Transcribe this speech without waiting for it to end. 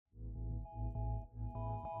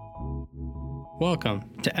Welcome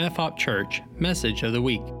to FHOP Church Message of the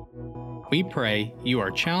Week. We pray you are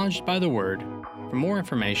challenged by the Word. For more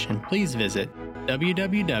information, please visit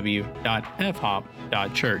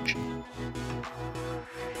www.fhop.church.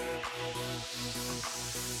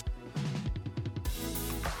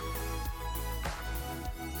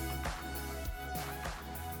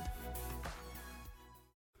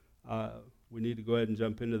 We need to go ahead and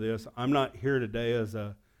jump into this. I'm not here today as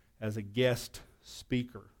a guest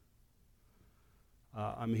speaker.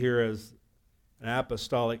 I'm here as an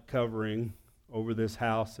apostolic covering over this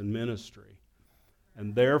house and ministry.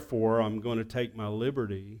 And therefore, I'm going to take my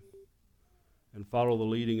liberty and follow the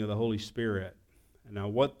leading of the Holy Spirit. And now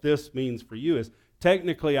what this means for you is,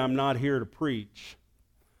 technically I'm not here to preach.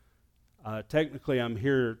 Technically I'm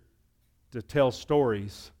here to tell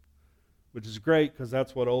stories, which is great because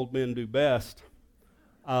that's what old men do best.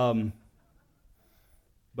 But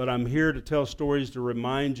I'm here to tell stories to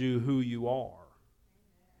remind you who you are.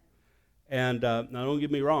 And now don't get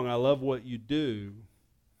me wrong, I love what you do.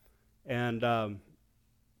 And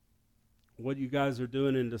what you guys are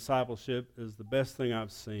doing in discipleship is the best thing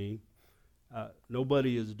I've seen.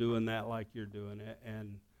 Nobody is doing that like you're doing it,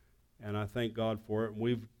 and I thank God for it. And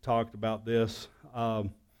we've talked about this. If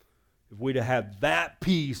we'd have had that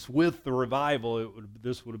piece with the revival,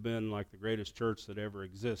 this would have been like the greatest church that ever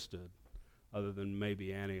existed, other than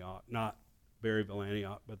maybe Antioch. Not Berryville,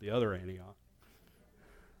 Antioch, but the other Antioch,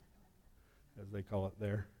 as they call it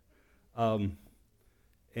there.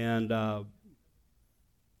 And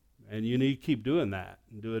you need to keep doing that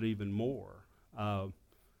and do it even more.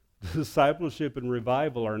 Discipleship and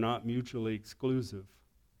revival are not mutually exclusive.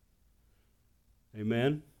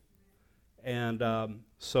 Amen? And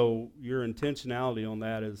so your intentionality on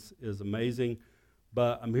that is amazing.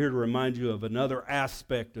 But I'm here to remind you of another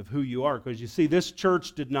aspect of who you are. Because you see, this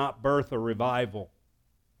church did not birth a revival.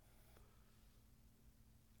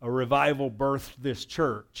 A revival birthed this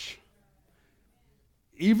church.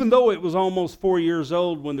 Even though it was almost 4 years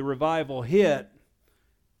old when the revival hit,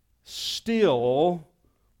 still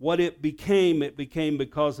what it became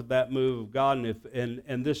because of that move of God.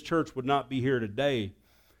 And this church would not be here today.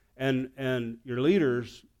 And your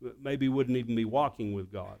leaders maybe wouldn't even be walking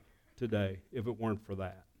with God today if it weren't for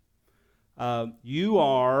that. You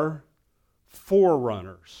are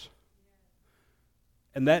forerunners.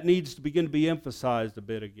 And that needs to begin to be emphasized a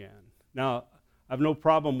bit again. Now, I have no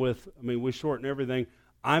problem with, we shorten everything.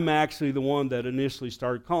 I'm actually the one that initially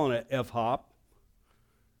started calling it FHOP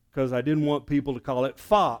because I didn't want people to call it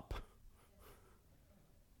FOP.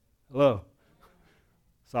 Hello.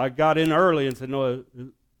 So I got in early and said, no,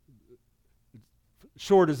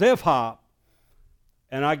 short as FHOP.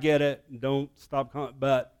 And I get it. Don't stop calling it.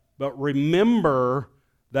 But remember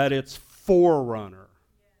that it's forerunner.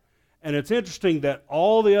 And it's interesting that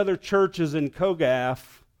all the other churches in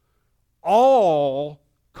Kogaf all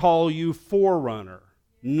call you forerunner.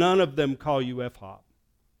 None of them call you FHOP.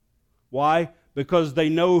 Why? Because they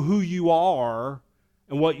know who you are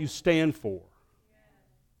and what you stand for.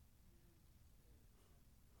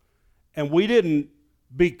 And we didn't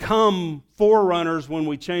become forerunners when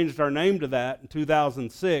we changed our name to that in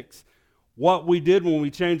 2006. What we did when we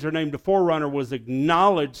changed our name to Forerunner was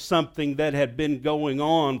acknowledge something that had been going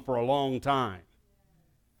on for a long time.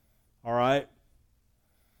 All right?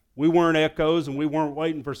 We weren't echoes and we weren't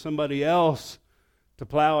waiting for somebody else to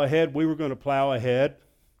plow ahead. We were going to plow ahead.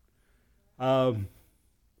 And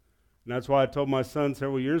that's why I told my son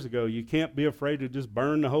several years ago, you can't be afraid to just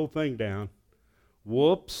burn the whole thing down.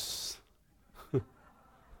 Whoops.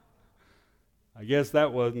 I guess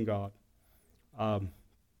that wasn't God.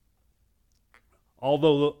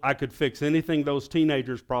 Although I could fix anything those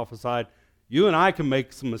teenagers prophesied, you and I can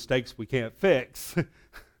make some mistakes we can't fix.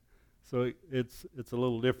 So it's a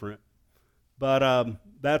little different. But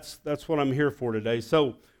that's what I'm here for today.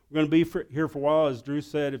 So we're going to be here for a while. As Drew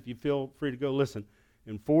said, if you feel free to go, listen.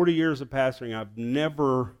 In 40 years of pastoring, I've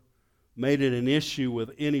never made it an issue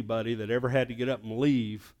with anybody that ever had to get up and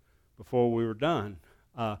leave before we were done.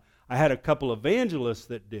 I had a couple evangelists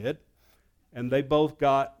that did, and they both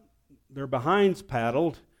got their behinds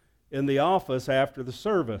paddled in the office after the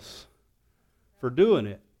service for doing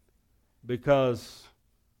it, because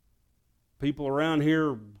people around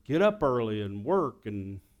here get up early and work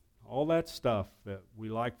and all that stuff that we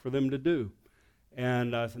like for them to do.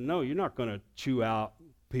 And I said, no, you're not going to chew out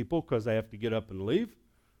people because they have to get up and leave.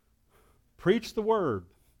 Preach the word.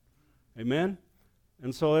 Amen?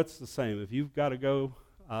 And so that's the same. If you've got to go,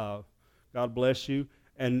 God bless you.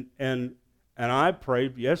 And I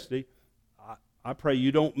prayed yesterday, I pray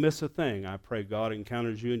you don't miss a thing. I pray God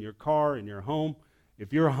encounters you in your car, in your home,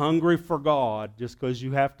 if you're hungry for God, just because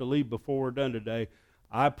you have to leave before we're done today,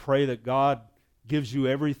 I pray that God gives you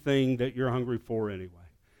everything that you're hungry for anyway.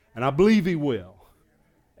 And I believe He will.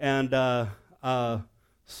 And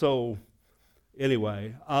so,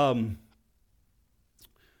 anyway,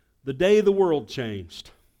 the day the world changed.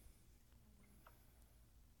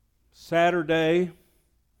 Saturday,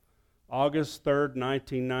 August 3rd,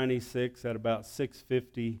 1996, at about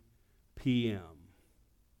 6:50 p.m.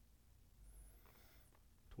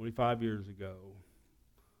 25 years ago,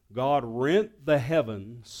 God rent the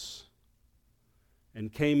heavens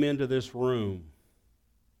and came into this room.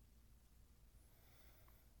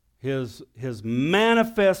 His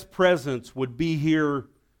manifest presence would be here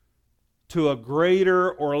to a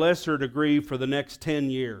greater or lesser degree for the next 10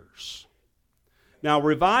 years. Now,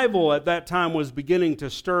 revival at that time was beginning to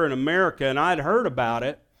stir in America, and I'd heard about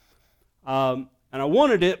it, and I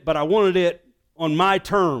wanted it, but I wanted it on my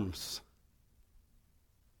terms.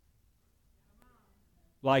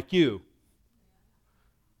 Like you.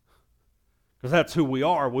 Because that's who we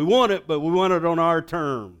are. We want it, but we want it on our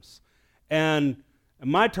terms. And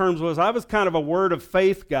my terms was, I was kind of a word of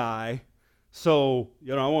faith guy. So,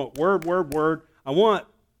 I want word. I want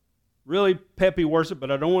really peppy worship,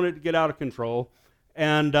 but I don't want it to get out of control.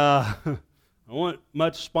 And I want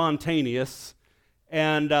much spontaneous.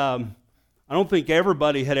 And I don't think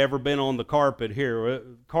everybody had ever been on the carpet here.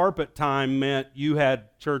 Carpet time meant you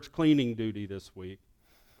had church cleaning duty this week.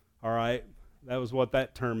 All right? That was what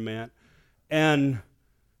that term meant. And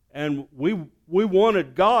we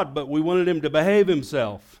wanted God, but we wanted Him to behave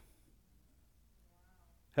Himself.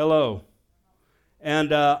 Hello.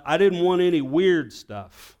 And I didn't want any weird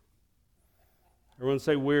stuff. Everyone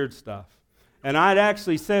say weird stuff. And I'd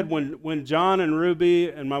actually said when John and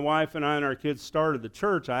Ruby and my wife and I and our kids started the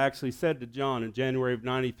church, I actually said to John in January of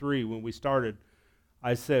 93 when we started,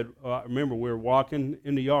 I said, I remember we were walking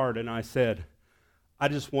in the yard and I said, I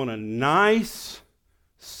just want a nice,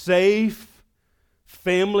 safe,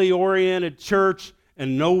 family-oriented church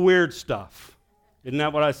and no weird stuff. Isn't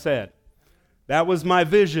that what I said? That was my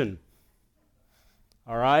vision.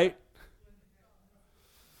 All right?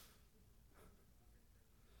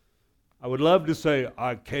 I would love to say,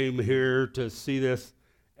 I came here to see this.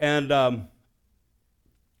 And now,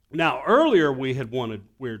 earlier we had wanted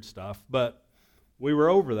weird stuff, but we were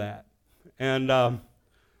over that. And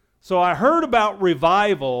so I heard about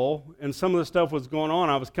revival, and some of the stuff was going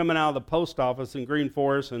on. I was coming out of the post office in Green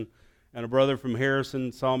Forest, and a brother from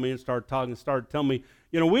Harrison saw me and started telling me,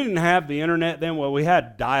 we didn't have the internet then. Well, we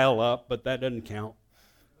had dial-up, but that doesn't count.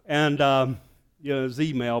 And, it was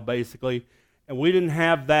email, basically. And we didn't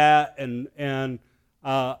have that, and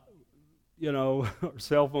our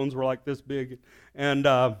cell phones were like this big, and,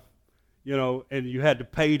 and you had to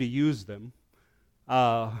pay to use them.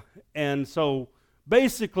 And so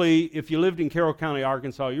basically, if you lived in Carroll County,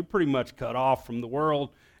 Arkansas, you're pretty much cut off from the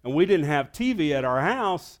world. And we didn't have TV at our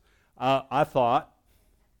house, I thought.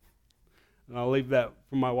 And I'll leave that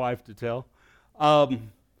for my wife to tell.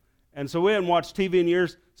 And so we hadn't watched TV in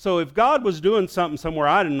years. So if God was doing something somewhere,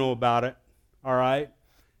 I didn't know about it. All right?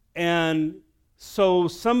 And so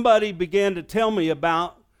somebody began to tell me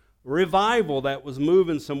about revival that was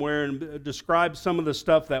moving somewhere and described some of the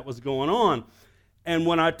stuff that was going on. And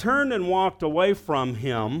when I turned and walked away from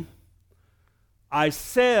him, I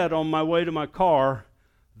said on my way to my car,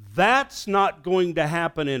 that's not going to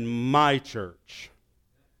happen in my church.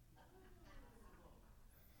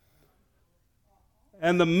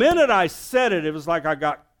 And the minute I said it, it was like I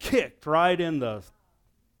got kicked right in the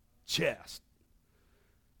chest.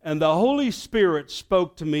 And the Holy Spirit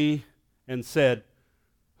spoke to me and said,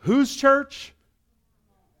 whose church?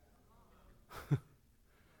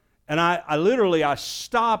 And I literally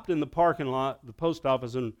stopped in the parking lot, the post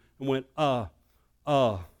office, and went,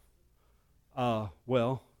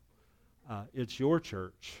 it's your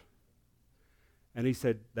church. And he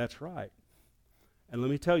said, that's right. And let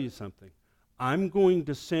me tell you something. I'm going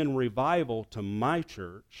to send revival to my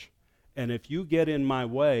church, and if you get in my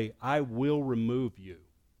way, I will remove you.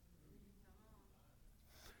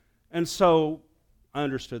 And so I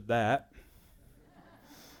understood that.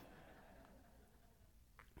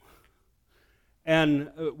 And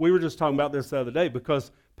we were just talking about this the other day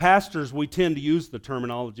because pastors, we tend to use the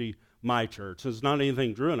terminology my church. It's not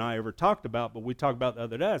anything Drew and I ever talked about, but we talked about the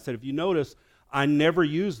other day. I said, if you notice, I never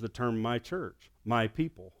use the term my church, my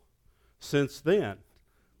people, since then.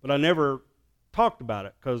 But I never talked about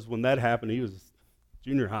it because when that happened, he was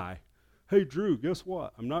junior high. Hey, Drew, guess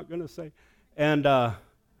what? I'm not going to say. And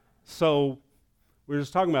so we were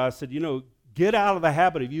just talking about it. I said, get out of the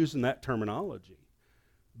habit of using that terminology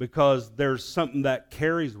because there's something that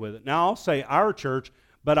carries with it. Now, I'll say our church,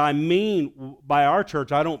 but I mean, by our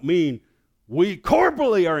church, I don't mean we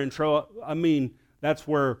corporately are in trouble. I mean, that's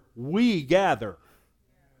where we gather.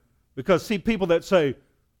 Because, see, people that say,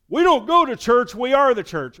 we don't go to church, we are the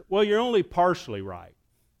church. Well, you're only partially right.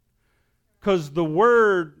 Because the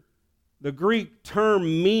word, the Greek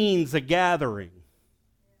term means a gathering.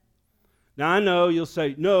 Now, I know you'll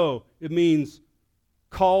say, no, it means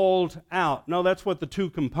called out. No, that's what the two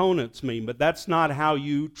components mean, but that's not how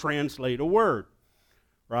you translate a word,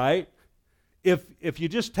 right? If you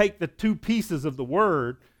just take the two pieces of the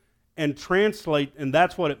word and translate, and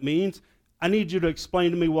that's what it means, I need you to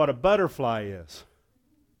explain to me what a butterfly is.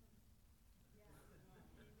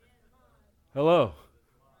 Hello.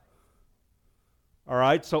 All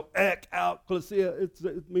right, so ekkouklasia,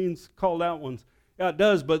 it means called out ones. Yeah, it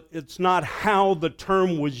does, but it's not how the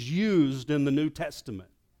term was used in the New Testament.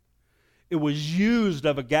 It was used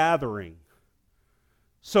of a gathering.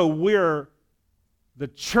 So we're the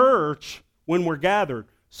church when we're gathered.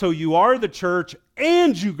 So you are the church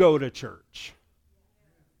and you go to church.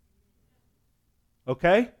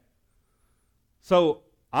 Okay? So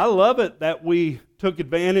I love it that we took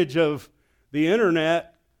advantage of the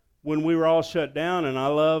internet when we were all shut down, and I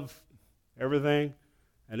love everything.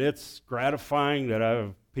 And it's gratifying that I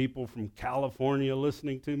have people from California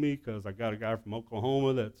listening to me, because I got a guy from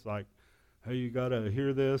Oklahoma that's like, hey, you got to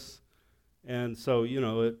hear this. And so,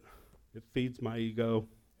 it feeds my ego.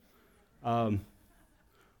 I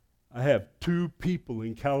have 2 people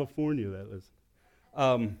in California that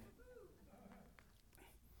listen.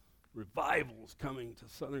 Revival's coming to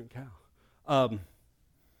Southern Cal.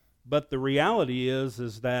 But the reality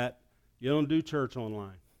is that you don't do church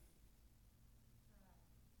online.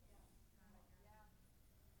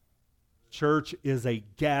 Church is a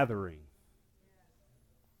gathering.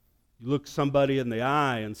 You look somebody in the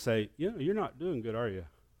eye and say, you're not doing good, are you?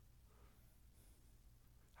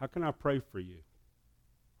 How can I pray for you?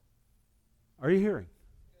 Are you hearing?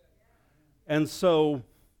 And so,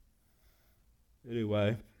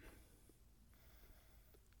 anyway,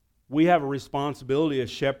 we have a responsibility as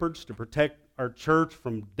shepherds to protect our church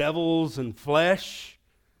from devils and flesh.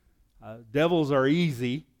 Devils are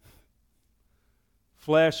easy.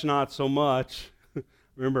 Flesh, not so much.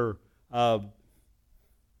 Remember, one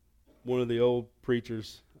of the old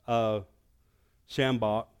preachers,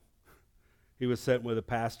 Shambach, he was sitting with a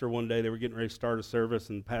pastor one day. They were getting ready to start a service,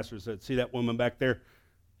 and the pastor said, see that woman back there?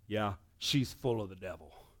 Yeah, she's full of the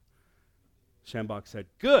devil. Shambach said,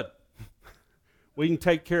 good. We can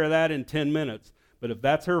take care of that in 10 minutes. But if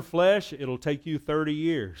that's her flesh, it'll take you 30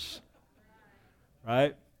 years.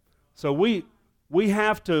 Right? So we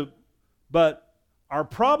have to, but our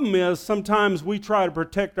problem is sometimes we try to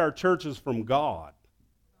protect our churches from God.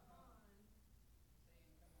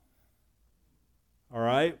 All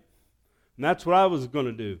right? And that's what I was going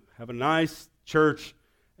to do. Have a nice church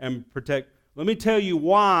and protect. Let me tell you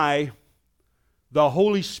why the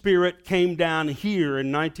Holy Spirit came down here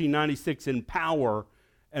in 1996 in power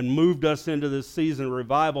and moved us into this season of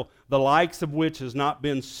revival, the likes of which has not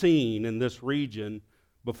been seen in this region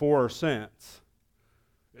before or since.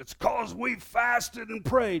 It's because we fasted and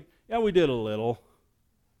prayed. Yeah, we did a little.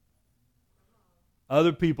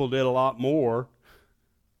 Other people did a lot more.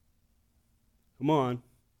 Come on.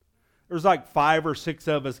 There's like 5 or 6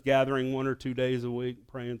 of us gathering 1 or 2 days a week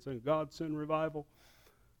praying, saying, God, send revival.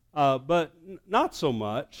 But not so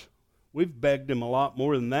much. We've begged him a lot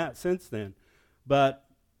more than that since then. But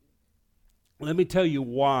let me tell you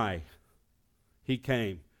why he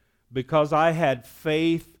came. Because I had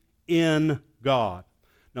faith in God.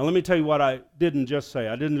 Now let me tell you what I didn't just say.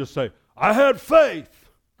 I didn't just say, I had faith.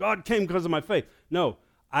 God came because of my faith. No,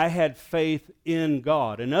 I had faith in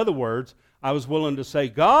God. In other words, I was willing to say,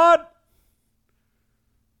 God,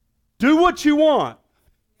 do what you want.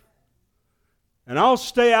 And I'll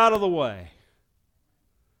stay out of the way.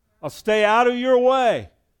 I'll stay out of your way.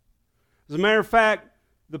 As a matter of fact,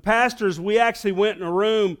 the pastors, we actually went in a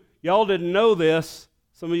room. Y'all didn't know this.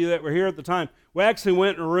 Some of you that were here at the time. We actually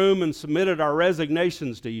went in a room and submitted our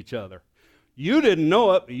resignations to each other. You didn't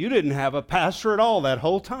know it, but you didn't have a pastor at all that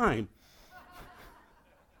whole time.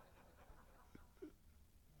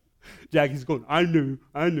 Jackie's going, I knew.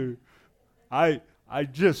 I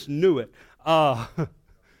just knew it. Yeah,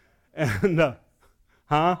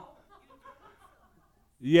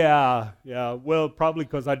 well, probably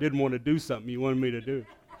because I didn't want to do something you wanted me to do.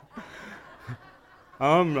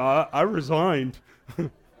 I resigned.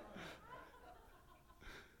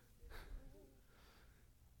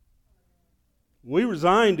 We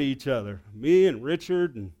resigned to each other, me and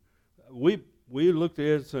Richard, and we we looked at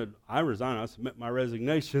it and said, I resign. I submit my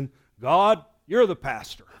resignation. God, you're the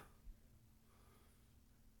pastor.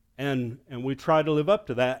 And we tried to live up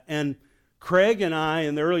to that. And Craig and I,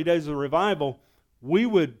 in the early days of the revival, we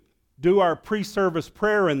would do our pre-service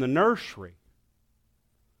prayer in the nursery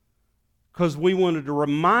because we wanted to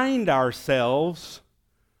remind ourselves,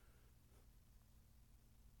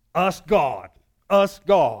 us God,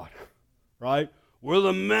 right? We're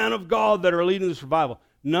the men of God that are leading this revival.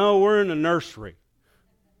 No, we're in the nursery.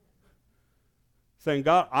 Saying,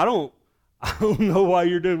 God, I don't know why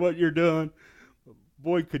you're doing what you're doing.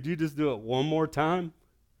 Boy, could you just do it one more time?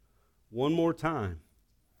 One more time.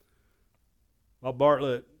 Bob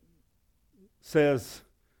Bartlett says,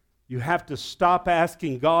 you have to stop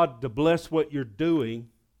asking God to bless what you're doing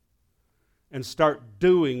and start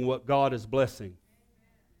doing what God is blessing.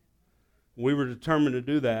 We were determined to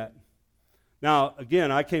do that. Now,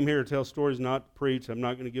 again, I came here to tell stories, not to preach. I'm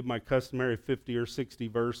not going to give my customary 50 or 60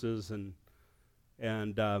 verses and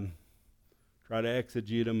try to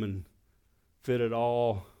exegete them and fit it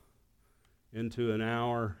all into an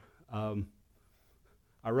hour.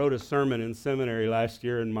 I wrote a sermon in seminary last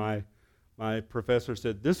year, and my professor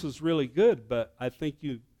said, "This was really good, but I think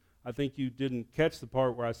you didn't catch the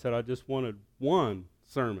part where I said I just wanted one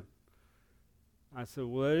sermon." I said,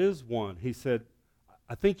 "Well, it is one." He said,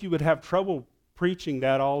 "I think you would have trouble preaching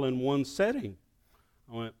that all in one setting."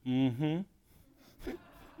 I went, "Mm-hmm."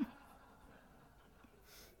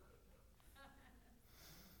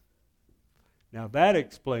 Now that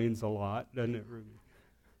explains a lot, doesn't it, Ruby?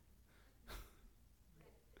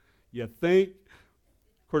 You think?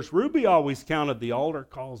 Of course, Ruby always counted the altar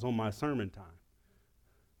calls on my sermon time.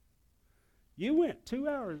 You went 2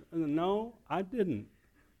 hours. No, I didn't.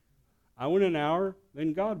 I went an hour,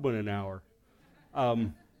 then God went an hour.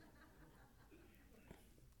 1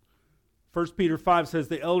 Peter 5 says,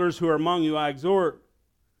 "The elders who are among you I exhort,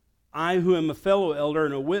 I who am a fellow elder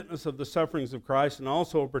and a witness of the sufferings of Christ and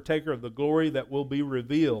also a partaker of the glory that will be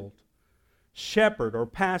revealed. Shepherd or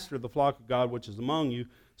pastor of the flock of God which is among you,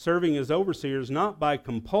 serving as overseers, not by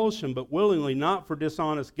compulsion, but willingly, not for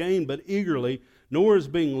dishonest gain, but eagerly, nor as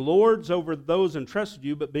being lords over those entrusted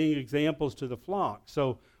you, but being examples to the flock."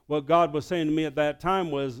 So what God was saying to me at that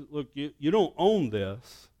time was, look, you don't own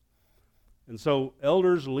this. And so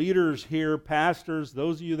elders, leaders here, pastors,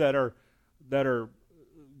 those of you that are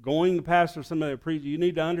going to pastor somebody that preaches, you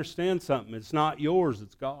need to understand something. It's not yours,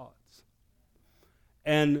 it's God's.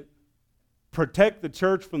 And protect the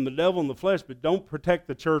church from the devil and the flesh, but don't protect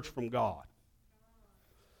the church from God.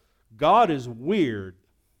 God is weird.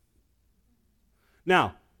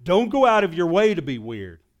 Now, don't go out of your way to be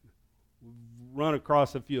weird. Run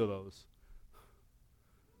across a few of those.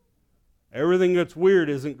 Everything that's weird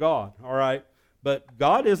isn't God, all right? But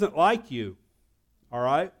God isn't like you, all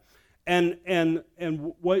right? And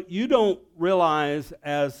what you don't realize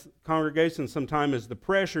as congregations sometimes is the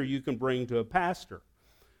pressure you can bring to a pastor.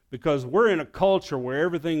 Because we're in a culture where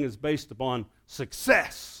everything is based upon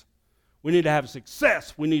success. We need to have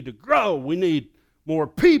success. We need to grow. We need more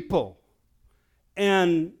people.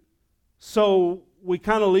 And so we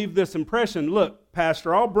kind of leave this impression, look,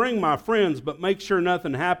 Pastor, I'll bring my friends, but make sure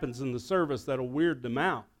nothing happens in the service that'll weird them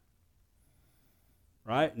out.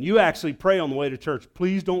 Right? And you actually pray on the way to church,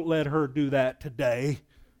 please don't let her do that today.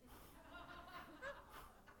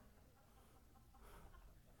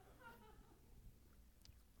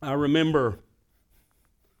 I remember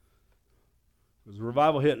it was a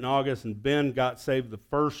revival hit in August, and Ben got saved the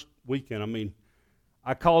first weekend. I mean,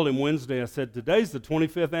 I called him Wednesday. I said, today's the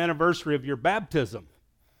 25th anniversary of your baptism.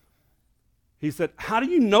 He said, how do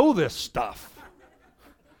you know this stuff?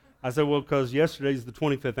 I said, well, because yesterday's the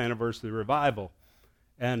 25th anniversary of the revival.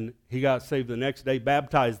 And he got saved the next day,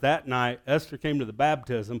 baptized that night. Esther came to the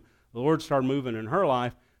baptism. The Lord started moving in her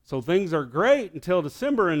life. So things are great until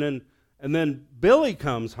December, and then Billy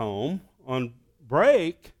comes home on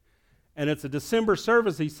break, and it's a December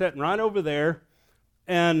service. He's sitting right over there,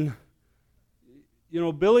 and, you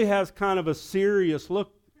know, Billy has kind of a serious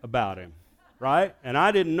look about him, right? And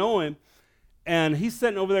I didn't know him, and he's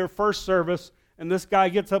sitting over there first service, and this guy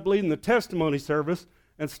gets up leading the testimony service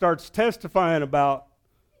and starts testifying about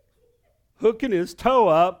hooking his toe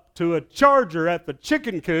up to a charger at the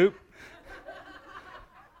chicken coop.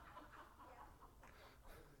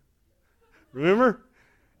 Remember?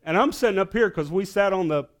 And I'm sitting up here because we sat on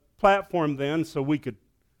the platform then so we could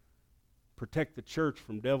protect the church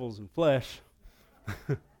from devils and flesh.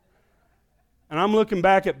 And I'm looking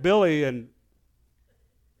back at Billy and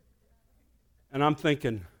I'm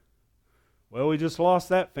thinking, well, we just lost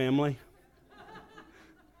that family.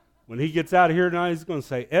 When he gets out of here tonight, he's going to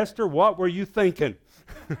say, Esther, what were you thinking?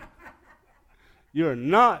 You're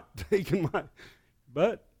not taking my...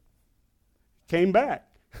 But came back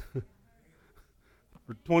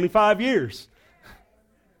for 25 years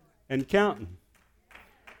and counting.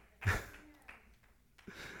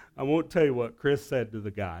 I won't tell you what Chris said to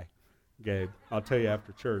the guy, Gabe. I'll tell you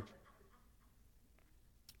after church.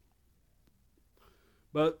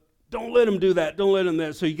 But don't let him do that. Don't let him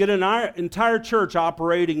that. So you get an entire church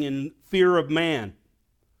operating in fear of man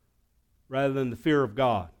rather than the fear of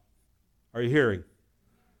God. Are you hearing?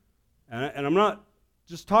 And I'm not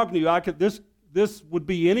just talking to you. This would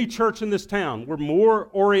be any church in this town. We're more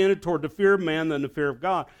oriented toward the fear of man than the fear of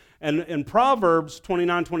God. And Proverbs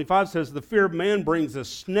 29:25 says, the fear of man brings a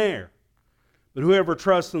snare, but whoever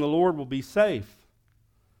trusts in the Lord will be safe.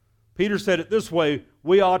 Peter said it this way,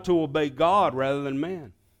 we ought to obey God rather than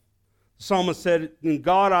man. The psalmist said, in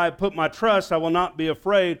God I put my trust, I will not be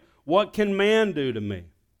afraid. What can man do to me?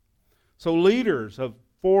 So leaders of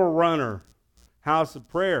Forerunner, House of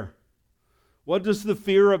Prayer, what does the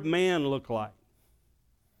fear of man look like?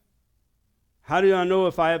 How do I know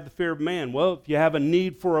if I have the fear of man? Well, if you have a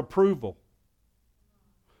need for approval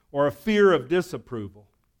or a fear of disapproval,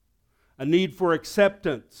 a need for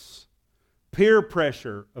acceptance, peer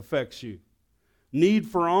pressure affects you, need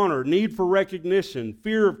for honor, need for recognition,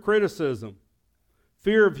 fear of criticism,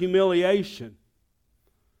 fear of humiliation.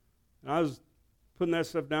 And I was putting that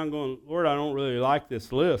stuff down going, Lord, I don't really like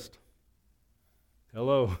this list.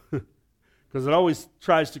 Hello. Because it always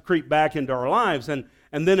tries to creep back into our lives. And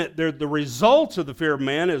then the results of the fear of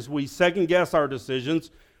man is we second guess our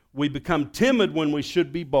decisions. We become timid when we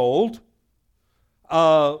should be bold.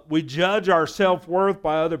 We judge our self-worth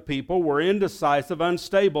by other people. We're indecisive,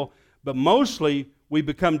 unstable. But mostly we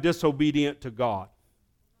become disobedient to God.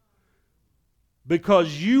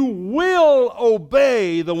 Because you will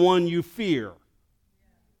obey the one you fear.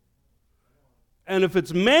 And if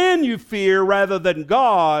it's man you fear rather than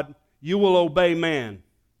God, you will obey man.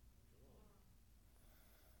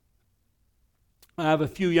 I have a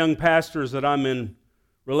few young pastors that I'm in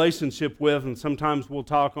relationship with, and sometimes we'll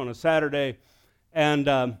talk on a Saturday, and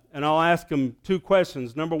I'll ask them two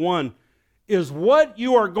questions. Number one, is what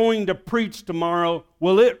you are going to preach tomorrow,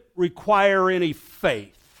 will it require any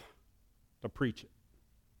faith to preach it?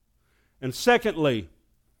 And secondly,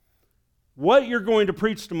 what you're going to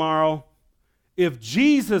preach tomorrow, if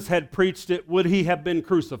Jesus had preached it, would he have been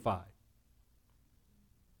crucified?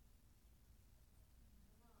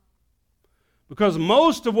 Because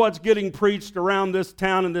most of what's getting preached around this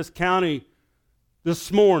town and this county this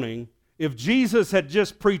morning, if Jesus had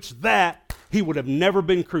just preached that, he would have never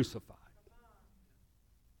been crucified.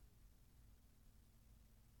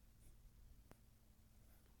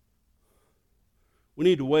 We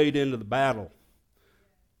need to wade into the battle.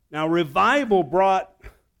 Now, revival brought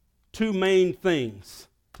two main things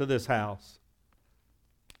to this house.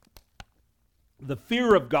 The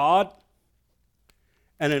fear of God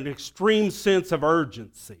and an extreme sense of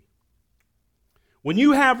urgency. When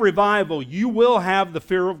you have revival, you will have the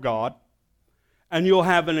fear of God and you'll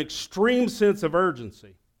have an extreme sense of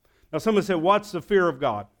urgency. Now, someone said, what's the fear of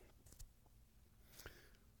God?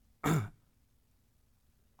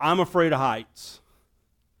 I'm afraid of heights.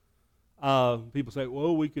 People say,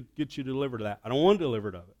 well, we could get you delivered of that. I don't want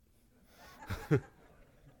delivered of it.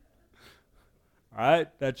 All right,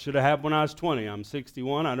 that should have happened when I was 20. I'm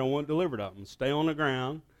 61. I don't want delivered of them. Stay on the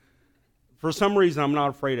ground. For some reason, I'm not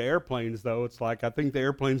afraid of airplanes, though. It's like I think the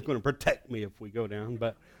airplane's going to protect me if we go down.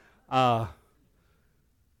 But I'm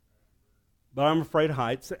afraid of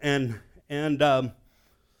heights. And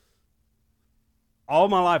all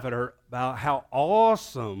my life I'd heard about how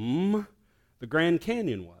awesome the Grand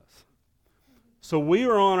Canyon was. So we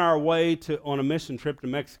were on our way on a mission trip to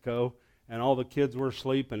Mexico, and all the kids were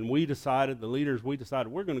asleep, and the leaders, we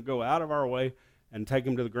decided we're going to go out of our way and take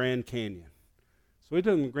them to the Grand Canyon. So we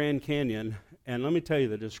took them to the Grand Canyon, and let me tell you,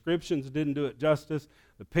 the descriptions didn't do it justice.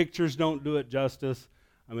 The pictures don't do it justice.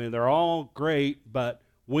 I mean, they're all great, but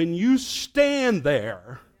when you stand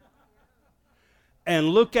there and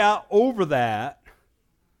look out over that,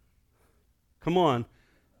 come on,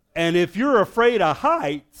 and if you're afraid of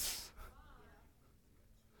heights,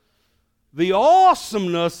 the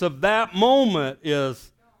awesomeness of that moment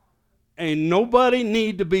is, ain't nobody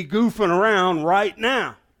need to be goofing around right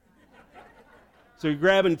now. So you're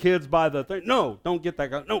grabbing kids by the thing. No, don't get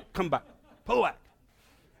that guy. No, come back. Pull back.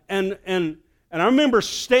 And I remember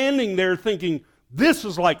standing there thinking, this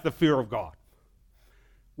is like the fear of God.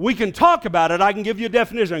 We can talk about it. I can give you a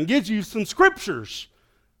definition. I can give you some scriptures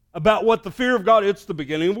about what the fear of God, it's the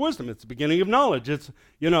beginning of wisdom. It's the beginning of knowledge. It's,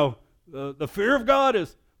 the fear of God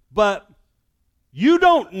is, but you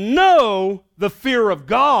don't know the fear of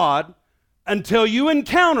God until you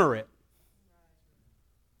encounter it.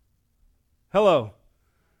 Hello.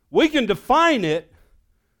 We can define it,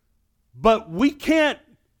 but we can't.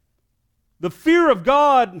 The fear of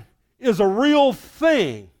God is a real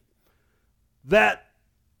thing that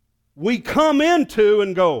we come into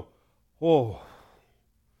and go, oh,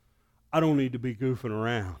 I don't need to be goofing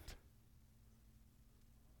around.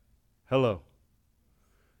 Hello.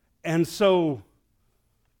 And so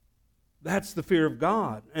that's the fear of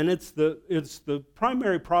God. And it's the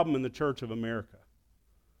primary problem in the Church of America.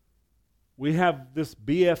 We have this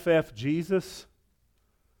BFF Jesus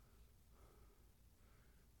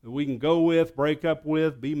that we can go with, break up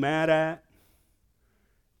with, be mad at.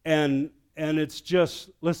 And it's just,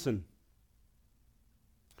 listen,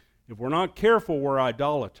 if we're not careful, we're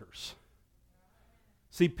idolaters.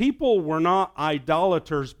 See, people were not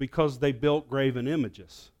idolaters because they built graven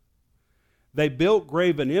images. They built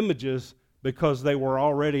graven images because they were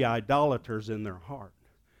already idolaters in their heart.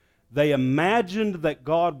 They imagined that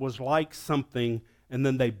God was like something, and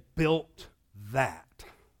then they built that.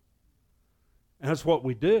 And that's what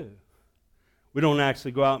we do. We don't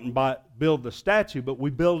actually go out and build the statue, but we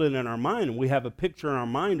build it in our mind, and we have a picture in our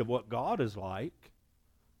mind of what God is like.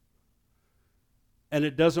 And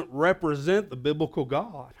it doesn't represent the biblical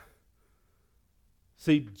God.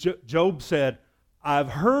 See, Job said, I've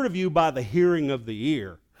heard of you by the hearing of the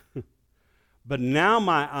ear, but now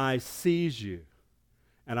my eye sees you,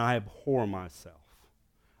 and I abhor myself.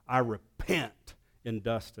 I repent in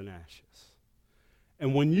dust and ashes.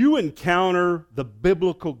 And when you encounter the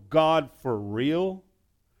biblical God for real,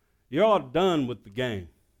 you're all done with the game.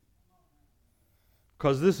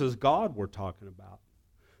 Because this is God we're talking about.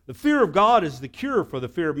 The fear of God is the cure for the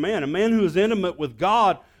fear of man. A man who is intimate with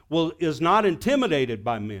God is not intimidated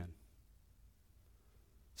by men.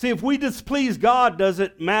 See, if we displease God, does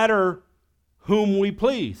it matter whom we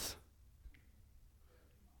please?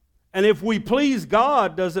 And if we please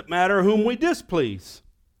God, does it matter whom we displease?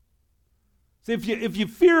 See, if you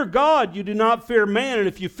fear God, you do not fear man. And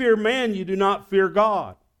if you fear man, you do not fear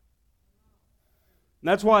God. And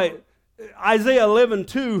that's why Isaiah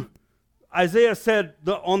 11:2, Isaiah said,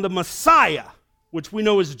 on the Messiah, which we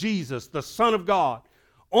know is Jesus, the Son of God,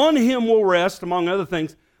 on him will rest, among other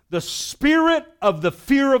things, the spirit of the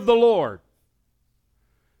fear of the Lord.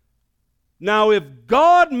 Now, if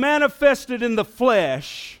God manifested in the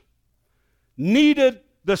flesh needed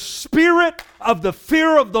the spirit of the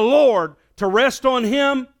fear of the Lord to rest on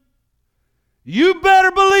him, you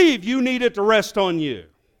better believe you need it to rest on you.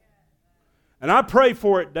 And I pray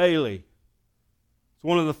for it daily. It's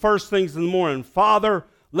one of the first things in the morning. Father,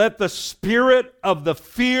 let the spirit of the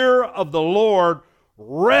fear of the Lord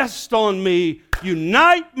rest on me.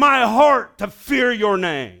 Unite my heart to fear your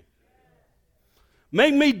name.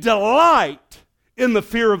 Make me delight in the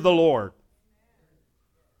fear of the Lord.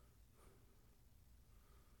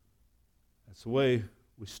 That's the way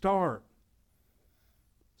we start.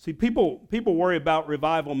 See, people worry about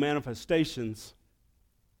revival manifestations.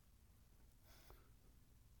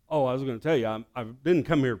 Oh, I was going to tell you, I didn't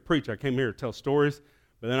come here to preach. I came here to tell stories.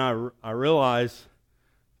 But then I realized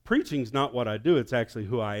preaching's not what I do. It's actually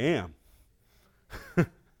who I am.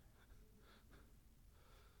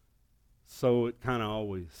 So it kind of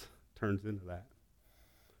always turns into that.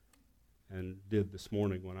 And did this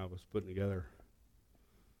morning when I was putting together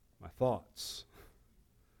my thoughts.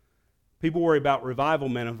 People worry about revival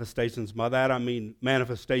manifestations. By that I mean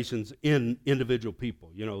manifestations in individual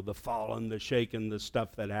people. You know, the falling, the shaking, the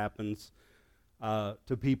stuff that happens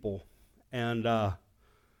to people. And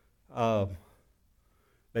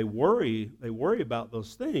they worry about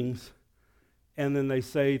those things. And then they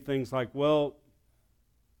say things like, well,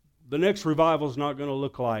 the next revival is not going to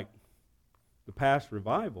look like the past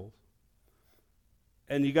revivals.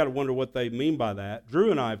 And you got to wonder what they mean by that.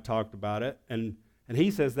 Drew and I have talked about it, and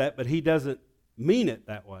he says that, but he doesn't mean it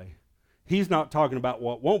that way. He's not talking about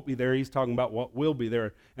what won't be there. He's talking about what will be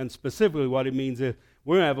there. And specifically what he means is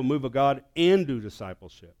we're going to have a move of God and do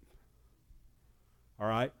discipleship. All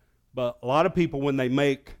right? But a lot of people, when they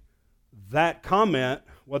make that comment,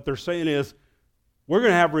 what they're saying is, we're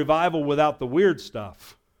going to have revival without the weird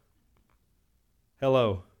stuff.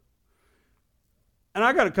 Hello. And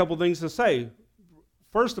I got a couple things to say.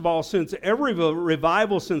 First of all, since every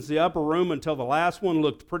revival since the upper room until the last one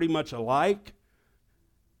looked pretty much alike,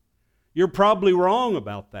 you're probably wrong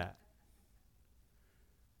about that.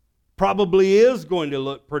 Probably is going to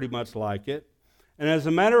look pretty much like it. And as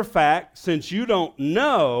a matter of fact, since you don't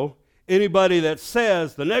know, anybody that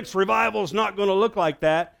says the next revival is not going to look like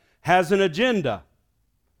that has an agenda.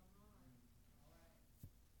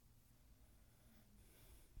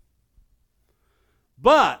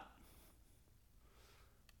 But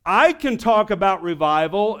I can talk about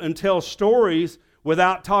revival and tell stories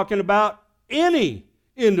without talking about any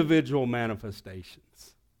individual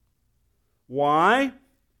manifestations. Why?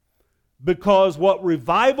 Because what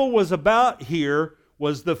revival was about here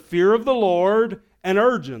was the fear of the Lord and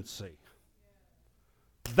urgency.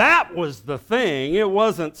 That was the thing. It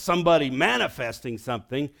wasn't somebody manifesting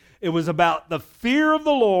something. It was about the fear of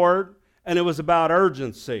the Lord, and it was about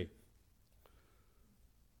urgency.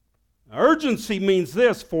 Urgency means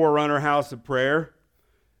this, Forerunner House of Prayer.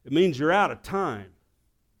 It means you're out of time.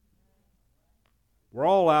 We're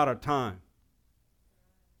all out of time.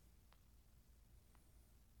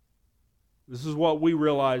 This is what we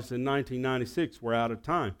realized in 1996. We're out of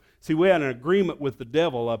time. See, we had an agreement with the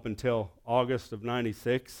devil up until August of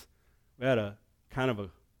 96. We had a kind of a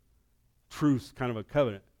truce, kind of a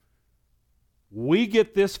covenant. We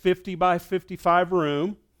get this 50 by 55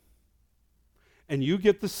 room, and you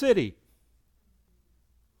get the city.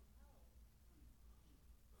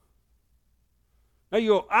 Now you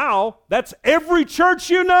go, ow, that's every church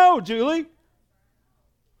you know, Julie.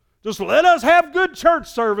 Just let us have good church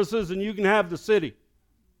services and you can have the city.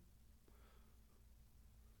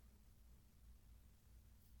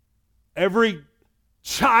 Every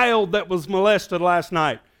child that was molested last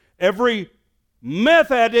night, every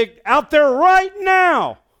meth addict out there right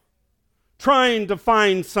now trying to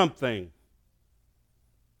find something,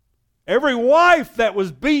 every wife that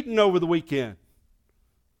was beaten over the weekend.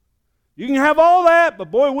 You can have all that,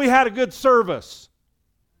 but boy, we had a good service.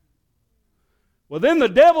 Well, then the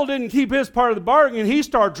devil didn't keep his part of the bargain. He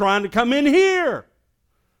started trying to come in here,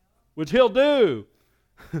 which he'll do.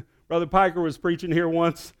 Brother Piker was preaching here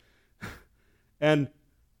once, and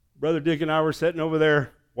Brother Dick and I were sitting over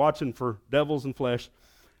there watching for devils and flesh.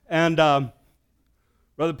 And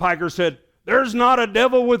Brother Piker said, "There's not a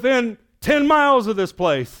devil within 10 miles of this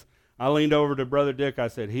place." I leaned over to Brother Dick. I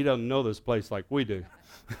said, "He doesn't know this place like we do."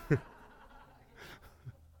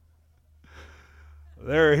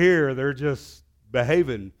 They're here. They're just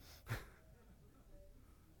behaving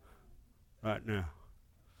right now.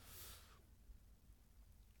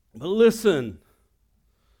 But listen,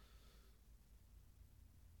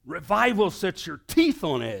 revival sets your teeth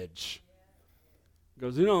on edge.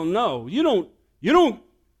 Because you don't know. You don't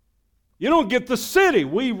get the city.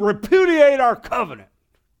 We repudiate our covenant.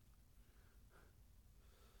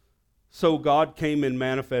 So God came in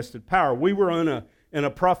manifested power. We were in a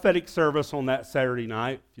prophetic service on that Saturday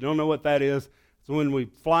night. If you don't know what that is, it's when we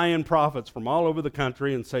fly in prophets from all over the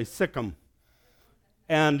country and say, "Sick 'em."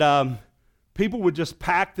 And people would just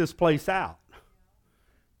pack this place out.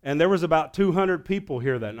 And there was about 200 people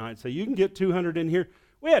here that night. So you can get 200 in here.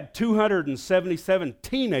 We had 277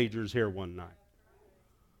 teenagers here one night.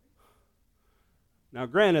 Now,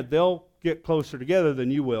 granted, they'll get closer together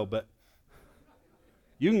than you will, but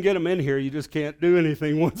you can get them in here. You just can't do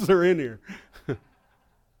anything once they're in here.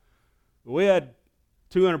 We had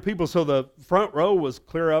 200 people, so the front row was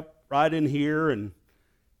clear up right in here, and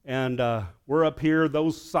we're up here.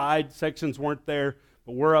 Those side sections weren't there,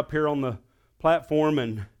 but we're up here on the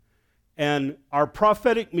platform, and our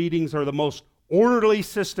prophetic meetings are the most orderly,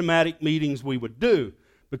 systematic meetings we would do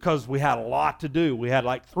because we had a lot to do. We had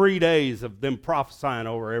like 3 days of them prophesying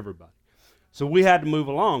over everybody. So we had to move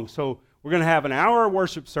along. So we're going to have an hour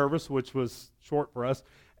worship service, which was short for us,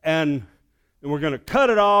 and we're going to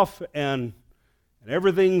cut it off, and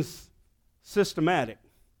everything's systematic.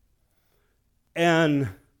 And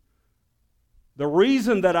the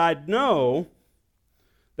reason that I'd know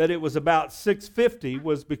that it was about 6:50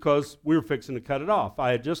 was because we were fixing to cut it off.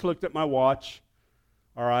 I had just looked at my watch,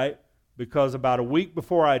 all right, because about a week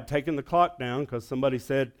before I had taken the clock down because somebody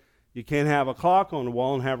said you can't have a clock on the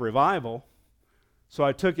wall and have revival. So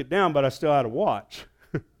I took it down, but I still had a watch.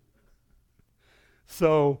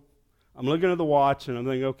 So I'm looking at the watch, and I'm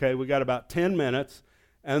thinking, okay, we got about 10 minutes,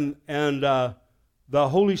 and the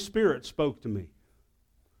Holy Spirit spoke to me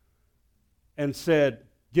and said,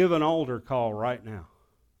 "Give an altar call right now.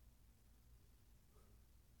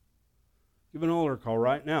 Give an altar call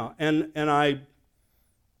right now." And I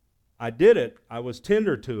did it. I was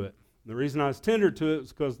tender to it. The reason I was tender to it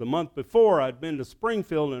was because the month before I'd been to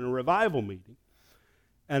Springfield in a revival meeting,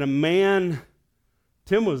 and a man,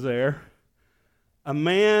 Tim was there, a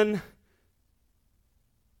man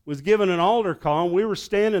was given an altar call, and we were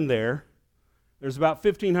standing there. There's about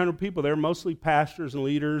 1,500 people there, mostly pastors and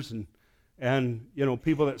leaders and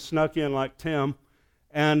people that snuck in like Tim.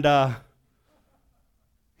 And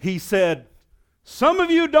he said, "Some of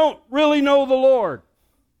you don't really know the Lord."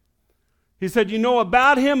 He said, "You know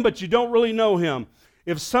about Him, but you don't really know Him.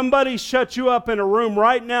 If somebody shut you up in a room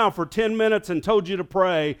right now for 10 minutes and told you to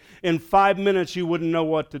pray, in 5 minutes you wouldn't know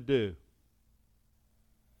what to do.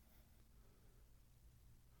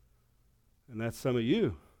 And that's some of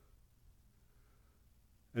you.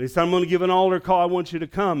 And he said, I'm going to give an altar call. I want you to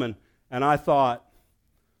come. And I thought,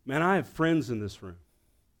 man, I have friends in this room.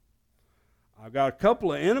 I've got a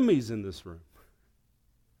couple of enemies in this room.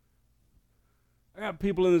 I got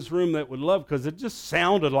people in this room that would love, because it just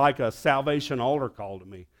sounded like a salvation altar call to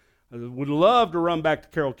me. I would love to run back to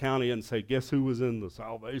Carroll County and say, guess who was in the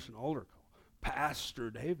salvation altar call?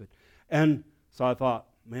 Pastor David. And so I thought,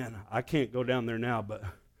 man, I can't go down there now, but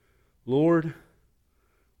Lord,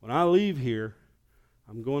 when I leave here,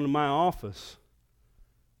 I'm going to my office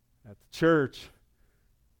at the church,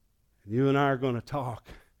 and you and I are going to talk.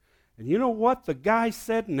 And you know what the guy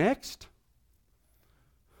said next?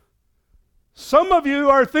 Some of you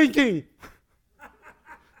are thinking,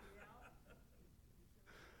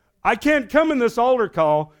 I can't come in this altar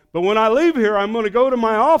call, but when I leave here, I'm going to go to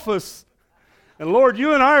my office, and Lord,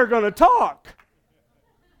 you and I are going to talk.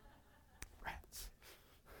 Rats.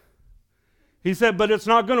 He said, but it's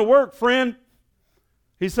not going to work, friend.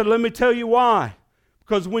 He said, let me tell you why.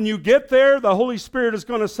 Because when you get there, the Holy Spirit is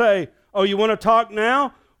going to say, oh, you want to talk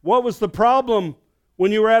now? What was the problem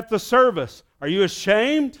when you were at the service? Are you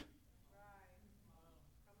ashamed?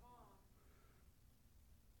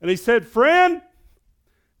 And he said, friend,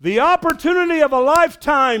 the opportunity of a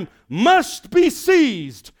lifetime must be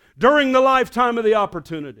seized during the lifetime of the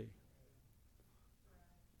opportunity.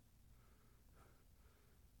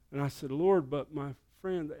 And I said, Lord, but my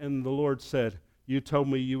friend, and the Lord said, you told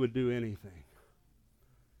me you would do anything.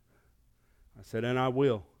 I said, and I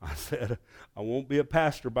will. I said, I won't be a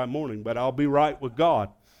pastor by morning, but I'll be right with God.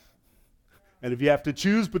 And if you have to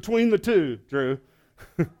choose between the two, Drew.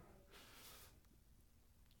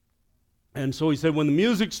 And so he said, when the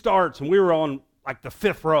music starts, and we were on like the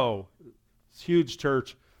 5th row, it's a huge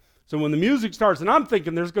church. So when the music starts, and I'm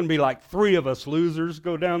thinking there's going to be like 3 of us losers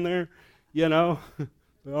go down there, you know.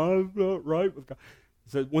 I'm not right with God. He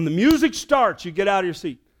said, when the music starts, you get out of your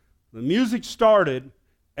seat. The music started,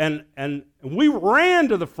 and we ran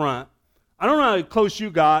to the front. I don't know how close you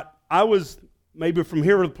got. I was maybe from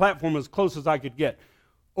here to the platform as close as I could get.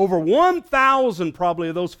 Over 1,000 probably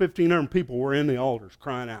of those 1,500 people were in the altars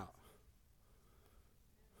crying out.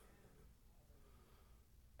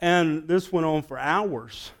 And this went on for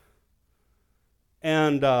hours.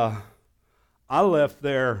 And I left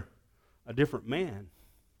there a different man.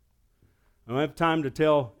 I don't have time to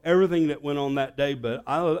tell everything that went on that day, but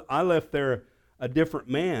I left there a different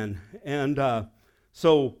man. And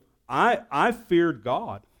so I feared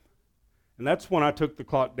God. And that's when I took the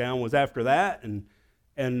clock down, was after that. And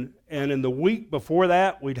in the week before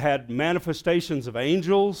that, we'd had manifestations of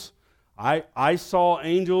angels. I saw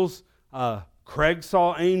angels. Craig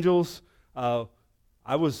saw angels.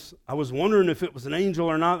 I was wondering if it was an angel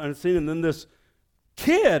or not. And then this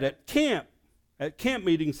kid at camp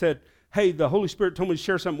meeting said, hey, the Holy Spirit told me to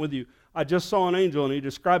share something with you. I just saw an angel, and he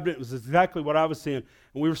described it. It was exactly what I was seeing.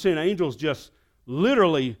 And we were seeing angels just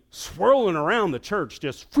literally swirling around the church,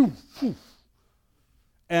 just poof, poof.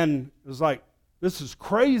 And it was like, this is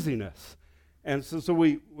craziness. And so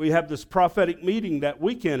we have this prophetic meeting that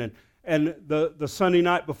weekend, and the Sunday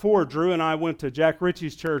night before, Drew and I went to Jack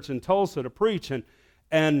Ritchie's church in Tulsa to preach,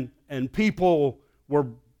 and people were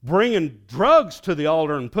bringing drugs to the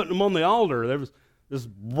altar and putting them on the altar. There was this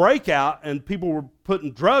breakout, and people were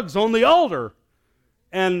putting drugs on the altar.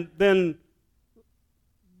 And then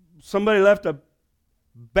somebody left a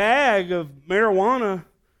bag of marijuana.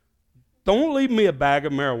 Don't leave me a bag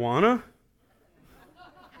of marijuana.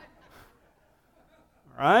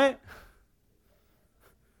 All right?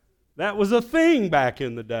 That was a thing back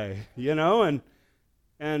in the day, you know,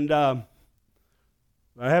 and I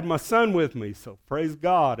had my son with me, so praise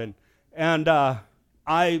God.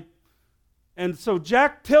 And so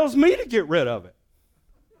Jack tells me to get rid of it.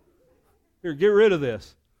 Here, get rid of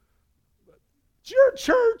this. It's your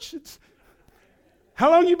church.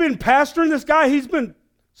 How long you been pastoring this guy? He's been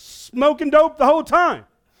smoking dope the whole time.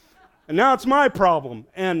 And now it's my problem.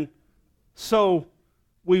 And so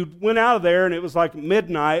we went out of there, and it was like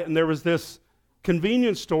midnight, and there was this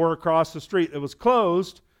convenience store across the street that was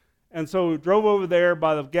closed. And so we drove over there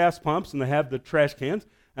by the gas pumps, and they have the trash cans,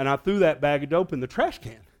 and I threw that bag of dope in the trash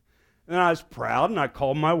can. And I was proud, and I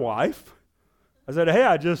called my wife. I said, hey,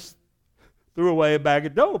 I just threw away a bag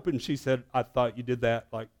of dope. And she said, I thought you did that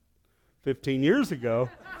like 15 years ago.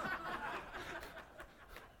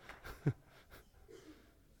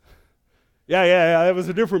 Yeah, it was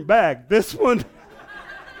a different bag. This one,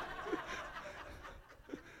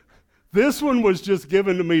 This one was just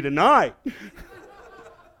given to me tonight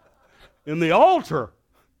in the altar.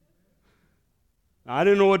 I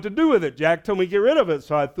didn't know what to do with it. Jack told me to get rid of it,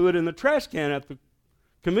 so I threw it in the trash can at the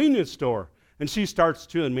convenience store. And she starts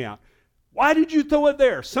chewing me out. Why did you throw it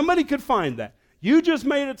there? Somebody could find that. You just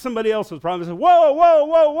made it somebody else's problem. I said, whoa, whoa,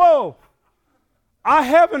 whoa, whoa. I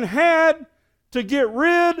haven't had to get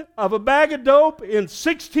rid of a bag of dope in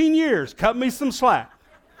 16 years. Cut me some slack.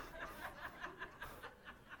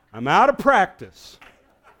 I'm out of practice.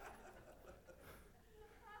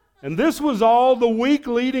 And this was all the week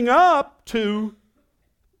leading up to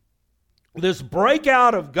this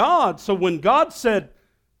breakout of God. So when God said,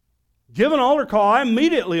 give an altar call, I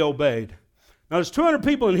immediately obeyed. Now there's 200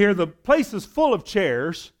 people in here. The place is full of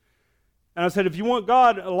chairs. And I said, if you want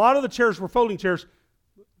God, a lot of the chairs were folding chairs.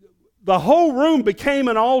 The whole room became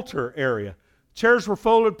an altar area. Chairs were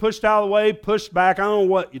folded, pushed out of the way, pushed back. I don't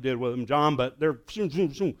know what you did with them, John, but they're shoom,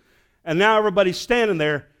 shoom, shoom. And now everybody's standing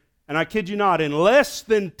there. And I kid you not, in less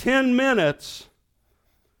than 10 minutes,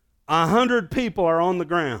 100 people are on the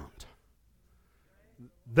ground.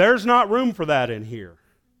 There's not room for that in here.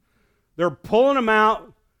 They're pulling them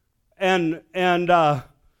out, and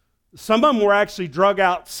some of them were actually drug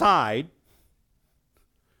outside.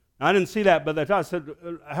 I didn't see that, but I said,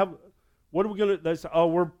 what are we going to, they said, oh,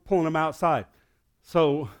 we're pulling them outside.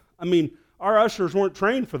 So, I mean, our ushers weren't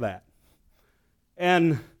trained for that.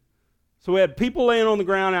 And so we had people laying on the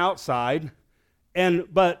ground outside,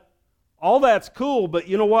 but all that's cool, but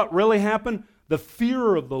you know what really happened? The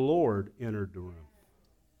fear of the Lord entered the room.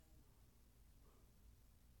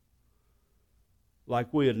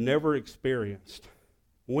 Like we had never experienced.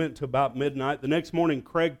 Went to about midnight. The next morning,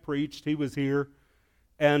 Craig preached. He was here.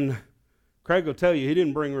 And Craig will tell you, he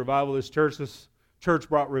didn't bring revival to this church. This church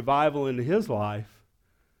brought revival into his life.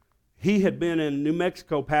 He had been in New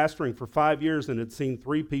Mexico pastoring for 5 years and had seen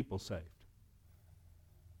 3 people saved.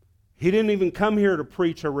 He didn't even come here to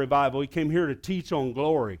preach a revival. He came here to teach on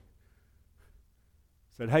glory.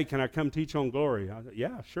 He said, hey, can I come teach on glory? I said,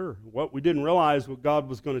 yeah, sure. What we didn't realize was God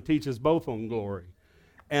was going to teach us both on glory.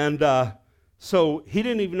 And so he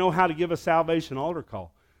didn't even know how to give a salvation altar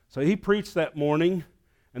call. So he preached that morning,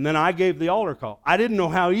 and then I gave the altar call. I didn't know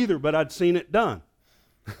how either, but I'd seen it done.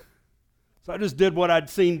 So I just did what I'd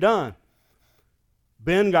seen done.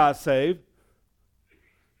 Ben got saved.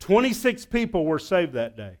 26 people were saved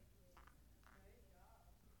that day.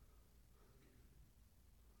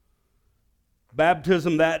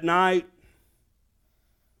 Baptism that night.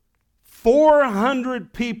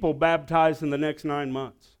 400 people baptized in the next 9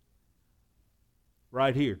 months.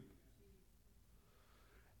 Right here.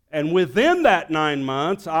 And within that 9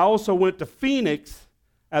 months, I also went to Phoenix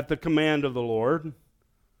at the command of the Lord.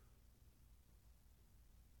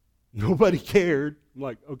 Nobody cared. I'm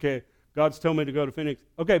like, okay, God's telling me to go to Phoenix.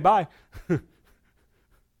 Okay, bye.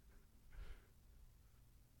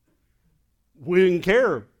 We didn't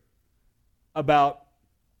care about,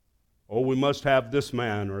 oh, we must have this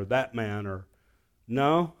man or that man or,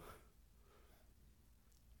 no.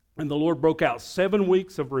 And the Lord broke out 7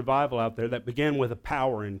 weeks of revival out there that began with a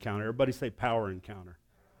power encounter. Everybody say power encounter.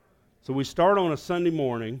 So we start on a Sunday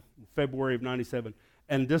morning, February of 97,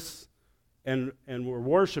 and we're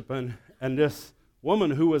worshiping, and this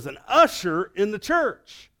woman who was an usher in the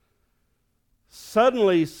church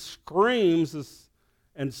suddenly screams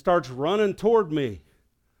and starts running toward me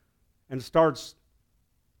and starts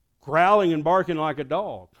growling and barking like a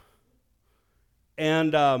dog.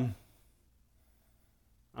 And I'm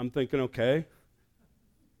thinking, okay,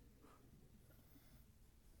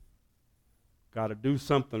 got to do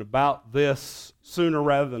something about this sooner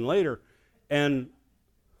rather than later. And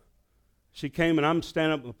she came, and I'm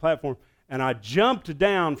standing up on the platform, and I jumped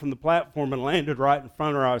down from the platform and landed right in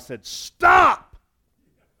front of her. I said, stop!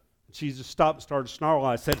 She just stopped and started snarling.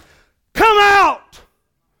 I said, come out!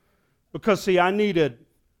 Because, see, I needed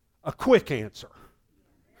a quick answer.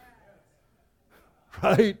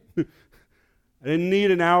 Right? I didn't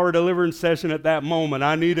need an hour deliverance session at that moment.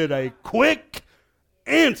 I needed a quick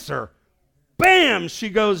answer. Bam! She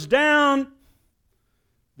goes down.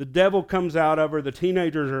 The devil comes out of her. The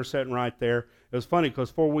teenagers are sitting right there. It was funny because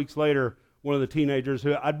 4 weeks later, one of the teenagers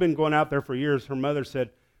who I'd been going out there for years, her mother said,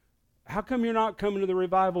 how come you're not coming to the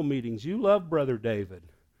revival meetings? You love Brother David.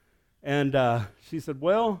 And she said,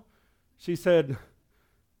 well, she said,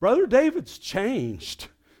 Brother David's changed.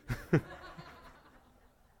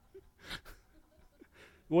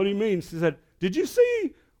 What do you mean? She said, did you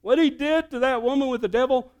see what he did to that woman with the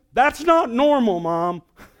devil? That's not normal, Mom.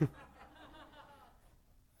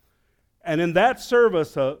 And in that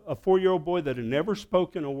service, a 4-year-old boy that had never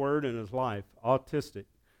spoken a word in his life, autistic,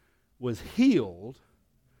 was healed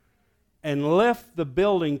and left the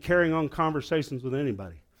building carrying on conversations with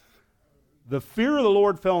anybody. The fear of the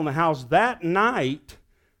Lord fell on the house that night,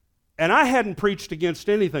 and I hadn't preached against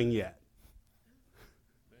anything yet.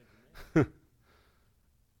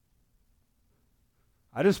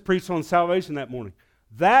 I just preached on salvation that morning.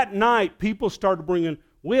 That night, people started bringing,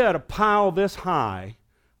 we had a pile this high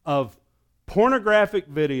of pornographic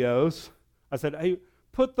videos. I said, hey,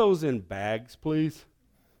 put those in bags, please.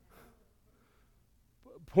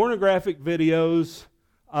 Pornographic videos,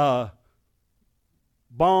 bongs.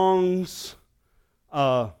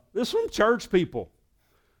 This is from church people.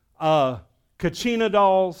 Kachina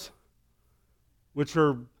dolls, which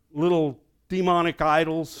are little demonic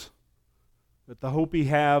idols that the Hopi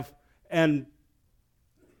have, and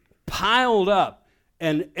piled up.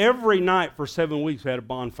 And every night for 7 weeks, we had a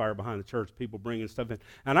bonfire behind the church, people bringing stuff in.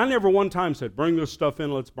 And I never one time said, bring this stuff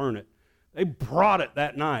in, let's burn it. They brought it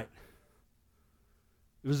that night.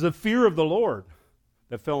 It was the fear of the Lord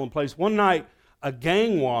that fell in place. One night, a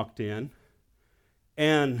gang walked in,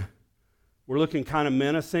 and we're looking kind of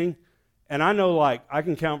menacing. And I know, I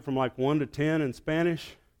can count from 1 to 10 in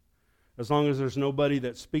Spanish, as long as there's nobody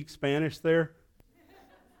that speaks Spanish there.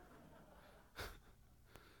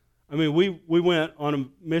 I mean, we went on a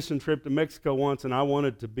mission trip to Mexico once, and I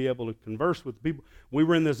wanted to be able to converse with people. We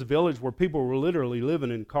were in this village where people were literally living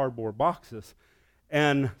in cardboard boxes.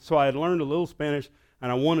 And so I had learned a little Spanish, and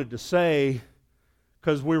I wanted to say,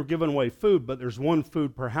 because we were giving away food, but there's one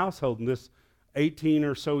food per household, and this 18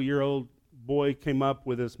 or so year old boy came up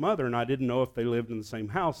with his mother, and I didn't know if they lived in the same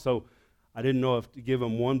house, so I didn't know if to give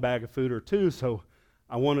him one bag of food or two, so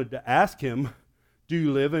I wanted to ask him, do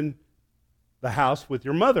you live in the house with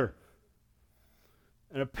your mother?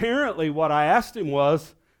 And apparently what I asked him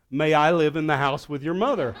was, may I live in the house with your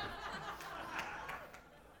mother?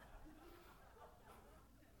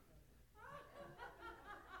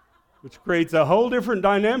 Which creates a whole different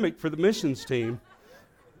dynamic for the missions team.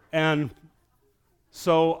 And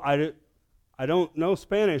so I don't know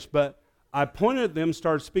Spanish, but I pointed at them,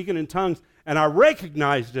 started speaking in tongues, and I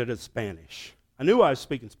recognized it as Spanish. I knew I was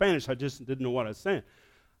speaking Spanish, I just didn't know what I was saying.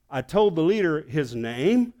 I told the leader his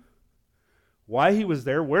name, why he was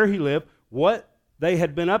there, where he lived, what they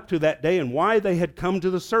had been up to that day, and why they had come to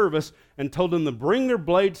the service, and told them to bring their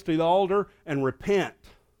blades to the altar and repent.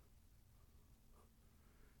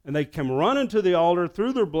 And they came running to the altar,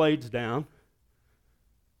 threw their blades down,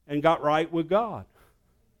 and got right with God.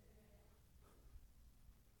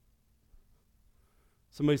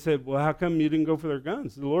 Somebody said, well, how come you didn't go for their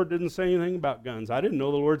guns? The Lord didn't say anything about guns. I didn't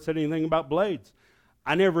know the Lord said anything about blades.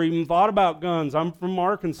 I never even thought about guns. I'm from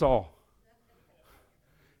Arkansas.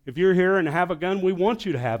 If you're here and have a gun, we want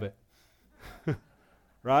you to have it.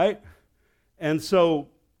 Right? And so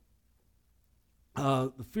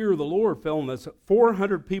the fear of the Lord fell on us.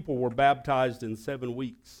 400 people were baptized in 7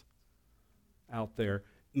 weeks out there.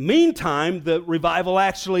 Meantime, the revival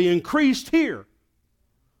actually increased here.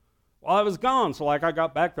 Well, I was gone, so I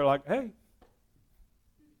got back there hey,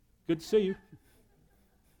 good to see you.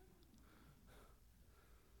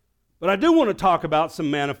 But I do want to talk about some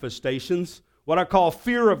manifestations, what I call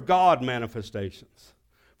fear of God manifestations.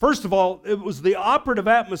 First of all, it was the operative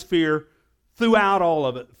atmosphere throughout all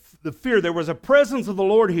of it. The fear, there was a presence of the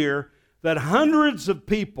Lord here that hundreds of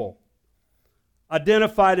people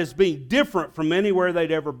identified as being different from anywhere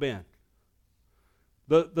they'd ever been.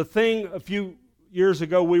 The thing a few years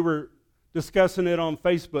ago, we were discussing it on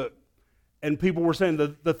Facebook, and people were saying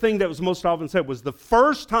the thing that was most often said was, the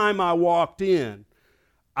first time I walked in,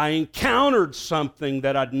 I encountered something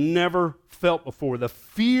that I'd never felt before, the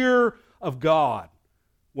fear of God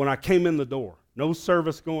when I came in the door. No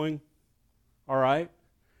service going, all right?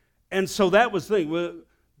 And so that was the thing. Well,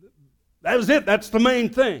 that was it. That's the main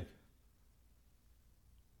thing.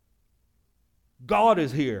 God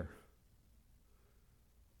is here.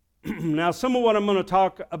 Now, some of what I'm going to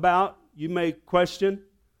talk about, you may question,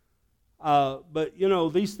 but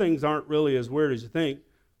these things aren't really as weird as you think.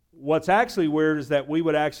 What's actually weird is that we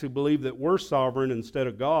would actually believe that we're sovereign instead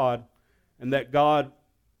of God, and that God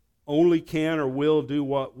only can or will do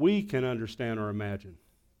what we can understand or imagine.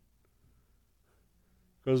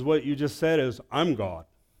 Because what you just said is, I'm God.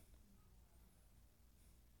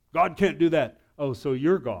 God can't do that. Oh, so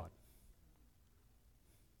you're God.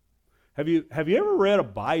 Have you ever read a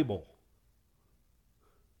Bible?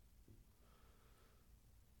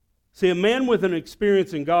 See, a man with an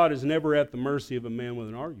experience in God is never at the mercy of a man with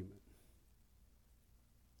an argument.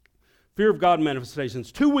 Fear of God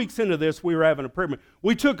manifestations. 2 weeks into this, we were having a prayer meeting.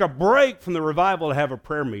 We took a break from the revival to have a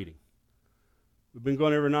prayer meeting. We've been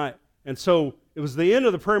going every night. And so it was the end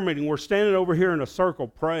of the prayer meeting. We're standing over here in a circle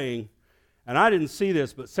praying, and I didn't see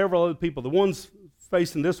this, but several other people, the ones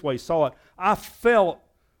facing this way, saw it. I felt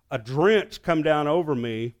a drench come down over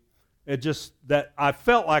me. I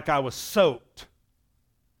felt like I was soaked.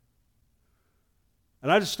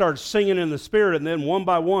 And I just started singing in the Spirit, and then one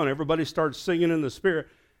by one, everybody started singing in the Spirit.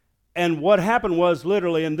 And what happened was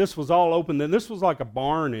literally, and this was all open, then this was like a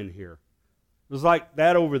barn in here. It was like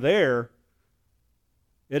that over there.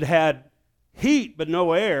 It had heat but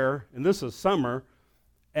no air, and this is summer,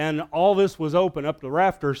 and all this was open up the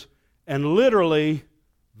rafters, and literally,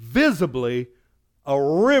 visibly, a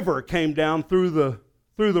river came down through the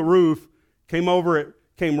roof, came over it,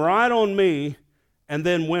 came right on me, and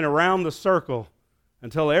then went around the circle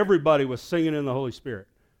until everybody was singing in the Holy Spirit.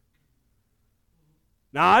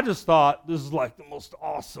 Now, I just thought this is like the most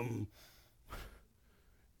awesome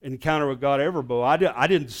encounter with God ever, but I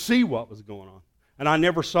didn't see what was going on. And I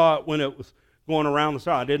never saw it when it was going around the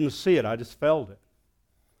circle. I didn't see it. I just felt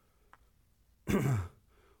it.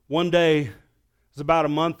 One day, it was about a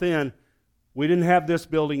month in, we didn't have this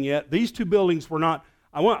building yet. These two buildings were not,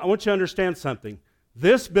 I want you to understand something.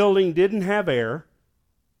 This building didn't have air.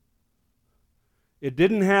 It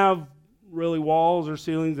didn't have really walls or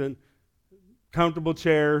ceilings and comfortable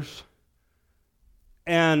chairs.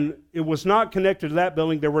 And it was not connected to that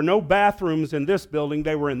building. There were no bathrooms in this building.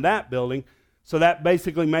 They were in that building. So that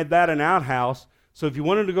basically made that an outhouse. So if you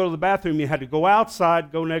wanted to go to the bathroom, you had to go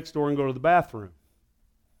outside, go next door, and go to the bathroom.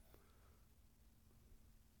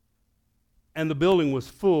 And the building was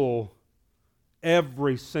full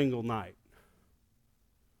every single night.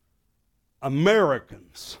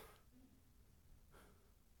 Americans.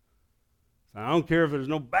 I don't care if there's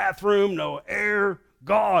no bathroom, no air,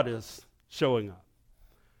 God is showing up.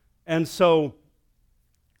 And so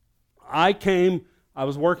I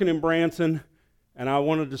was working in Branson, and I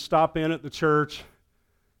wanted to stop in at the church.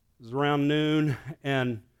 It was around noon,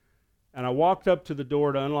 and I walked up to the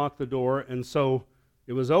door to unlock the door, and so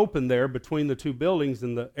it was open there between the two buildings,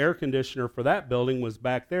 and the air conditioner for that building was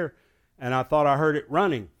back there, and I thought I heard it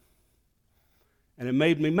running. And it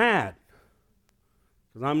made me mad,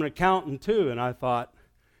 because I'm an accountant too, and I thought,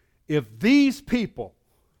 if these people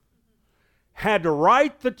had to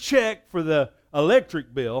write the check for the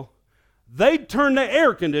electric bill, they'd turn the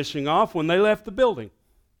air conditioning off when they left the building.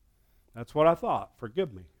 That's what I thought.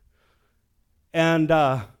 Forgive me. And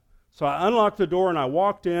so I unlocked the door and I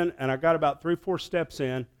walked in, and I got about 3-4 steps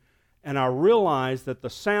in, and I realized that the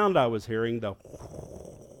sound I was hearing,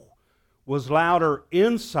 was louder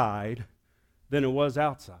inside than it was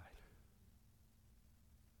outside.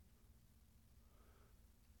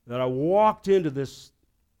 That I walked into this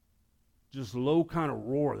just low kind of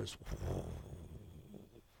roar, this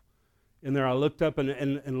in there. I looked up, and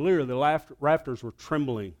literally the rafters were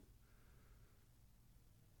trembling.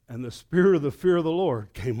 And the spirit of the fear of the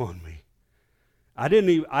Lord came on me. I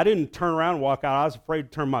didn't turn around and walk out. I was afraid to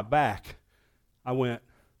turn my back. I went,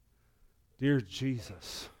 "Dear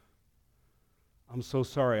Jesus, I'm so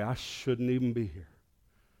sorry. I shouldn't even be here.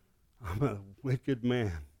 I'm a wicked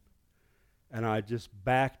man." And I just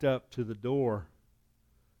backed up to the door,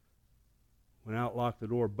 went out, locked the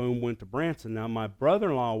door, boom, went to Branson. Now, my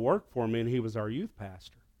brother-in-law worked for me, and he was our youth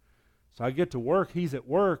pastor. So I get to work. He's at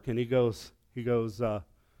work, and he goes,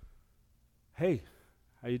 "Hey,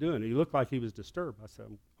 how you doing?" He looked like he was disturbed. I said,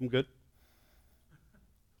 "I'm good."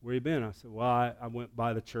 "Where you been?" I said, "Well, I went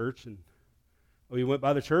by the church." And, "Oh, you went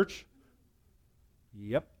by the church?"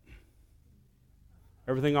 "Yep."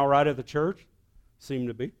 "Everything all right at the church?" "Seemed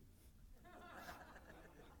to be."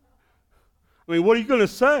 I mean, what are you going to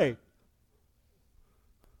say?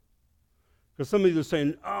 Because some of you are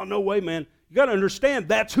saying, "Oh, no way, man. You got to understand,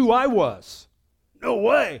 that's who I was." No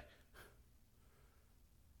way.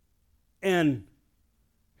 And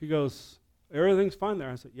he goes, "Everything's fine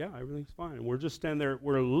there?" I said, "Yeah, everything's fine." And we're just standing there,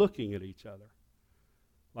 we're looking at each other.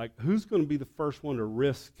 Like, who's going to be the first one to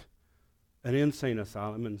risk an insane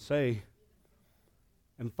asylum and say,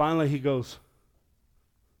 and finally he goes,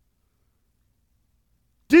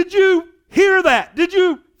 "Did you hear that? Did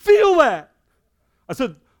you feel that?" I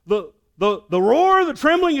said, the roar, the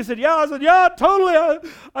trembling. He said, "Yeah." I said, "Yeah, totally."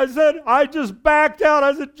 I said, "I just backed out."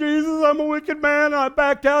 I said, "Jesus, I'm a wicked man." And I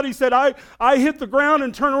backed out. He said, I hit the ground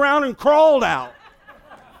and turned around and crawled out.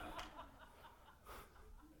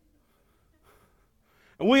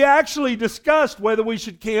 And we actually discussed whether we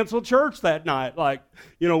should cancel church that night. Like,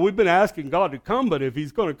 we've been asking God to come, but if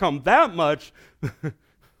he's going to come that much.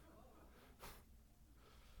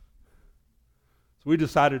 So we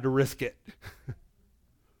decided to risk it.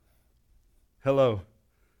 Hello.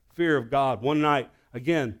 Fear of God. One night,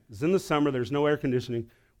 again, it was in the summer, there's no air conditioning.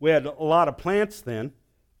 We had a lot of plants then.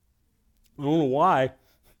 I don't know why.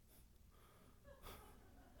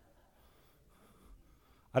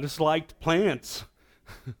 I just liked plants.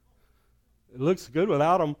 It looks good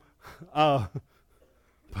without them.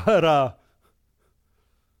 But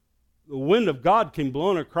the wind of God came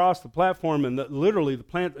blowing across the platform, and literally the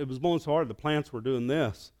plant, it was blowing so hard the plants were doing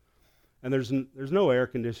this. And there's no air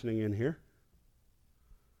conditioning in here.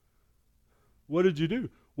 What did you do?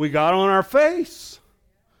 We got on our face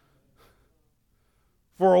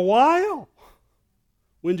for a while.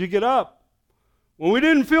 When did you get up? When we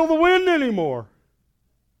didn't feel the wind anymore.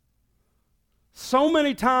 So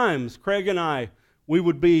many times, Craig and I, we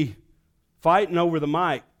would be fighting over the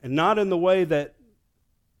mic, and not in the way that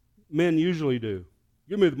men usually do.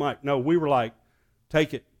 Give me the mic. No, we were like,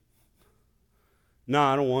 take it. No,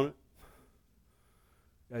 I don't want it.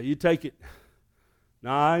 Yeah, you take it.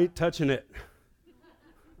 No, I ain't touching it.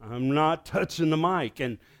 I'm not touching the mic.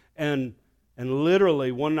 And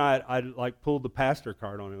literally one night I like pulled the pastor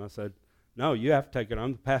card on him. I said, no, you have to take it.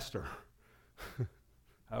 I'm the pastor.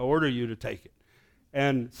 I order you to take it.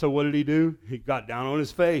 And so what did he do? He got down on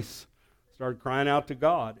his face, started crying out to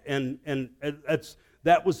God. And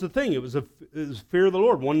that was the thing. It was fear of the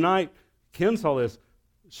Lord. One night, Ken saw this.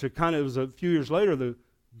 It was a few years later, the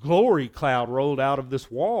glory cloud rolled out of this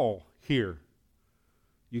wall here.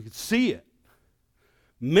 You could see it.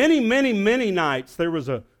 Many, many, many nights there was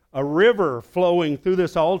a river flowing through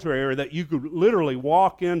this altar area that you could literally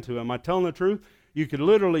walk into. Am I telling the truth? You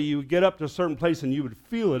would get up to a certain place and you would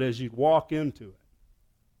feel it as you'd walk into it.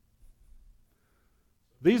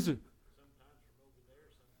 These are,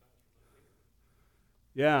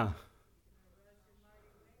 yeah.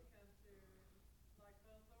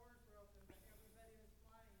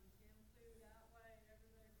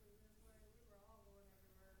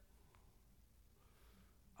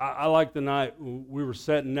 I like the night we were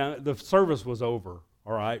sitting down. The service was over,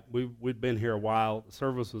 all right? We'd been here a while. The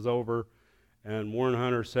service was over, and Warren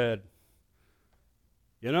Hunter said,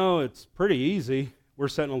 you know, it's pretty easy. We're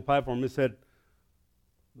sitting on the platform. He said,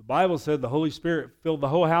 the Bible said the Holy Spirit filled the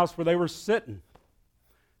whole house where they were sitting.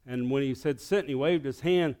 And when he said sitting, he waved his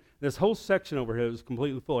hand. This whole section over here was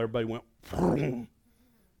completely full. Everybody went down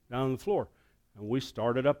on the floor. And we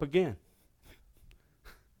started up again.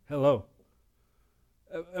 Hello.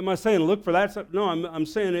 Am I saying look for that? No, I'm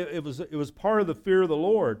saying it was part of the fear of the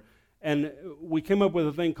Lord. And we came up with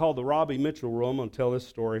a thing called the Robbie Mitchell rule. I'm going to tell this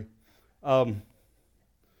story. One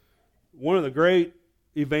of the great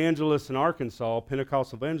evangelists in Arkansas,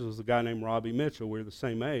 Pentecostal evangelist, was a guy named Robbie Mitchell. We were the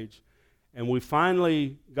same age. And we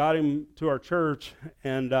finally got him to our church.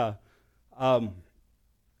 And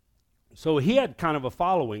so he had kind of a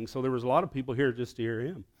following. So there was a lot of people here just to hear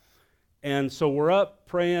him. And so we're up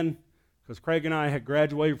praying, because Craig and I had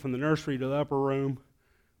graduated from the nursery to the upper room.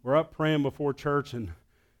 We're up praying before church, and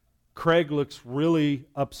Craig looks really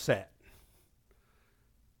upset.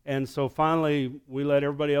 And so finally, we let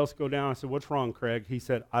everybody else go down. I said, what's wrong, Craig? He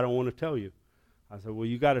said, I don't want to tell you. I said, well,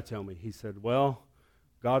 you got to tell me. He said, well,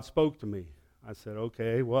 God spoke to me. I said,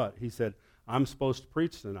 okay, what? He said, I'm supposed to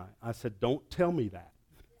preach tonight. I said, don't tell me that.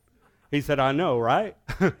 He said, I know, right?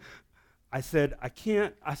 I said, I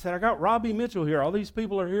can't. I said, I got Robbie Mitchell here. All these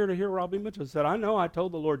people are here to hear Robbie Mitchell. I said, I know, I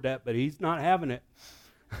told the Lord that, but he's not having it.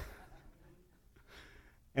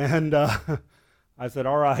 And I said,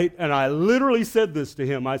 all right. And I literally said this to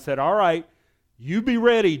him. I said, all right, you be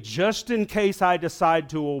ready just in case I decide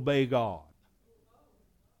to obey God.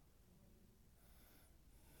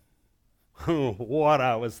 What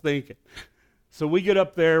I was thinking. So we get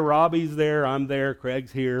up there, Robbie's there, I'm there,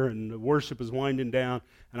 Craig's here, and the worship is winding down,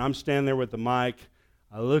 and I'm standing there with the mic.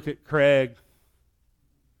 I look at Craig,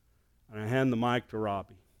 and I hand the mic to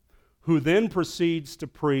Robbie, who then proceeds to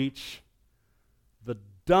preach the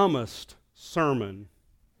dumbest sermon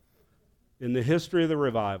in the history of the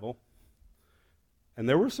revival. And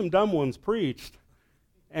there were some dumb ones preached.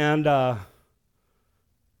 And the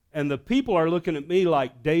people are looking at me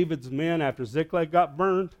like David's men after Ziklag got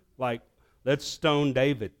burned, like, let's stone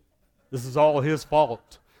David. This is all his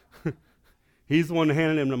fault. He's the one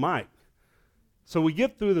handing him the mic. So we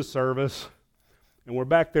get through the service, and we're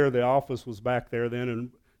back there. The office was back there then,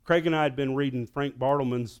 and Craig and I had been reading Frank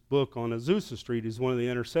Bartleman's book on Azusa Street. He's one of the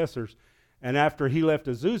intercessors. And after he left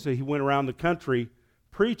Azusa, he went around the country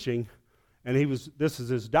preaching, and this is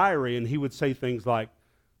his diary, and he would say things like,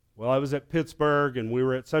 well, I was at Pittsburgh, and we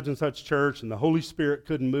were at such and such church, and the Holy Spirit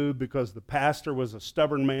couldn't move because the pastor was a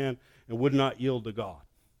stubborn man and would not yield to God.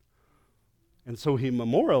 And so he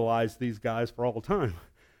memorialized these guys for all time.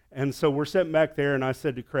 And so we're sitting back there, and I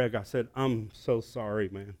said to Craig, I said, I'm so sorry,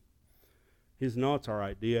 man. He said, no, it's our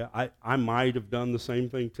idea. I might have done the same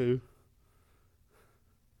thing too.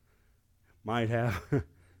 Might have.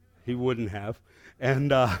 He wouldn't have.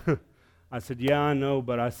 And I said, yeah, I know,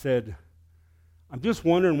 but I said, I'm just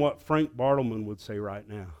wondering what Frank Bartleman would say right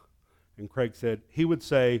now. And Craig said, he would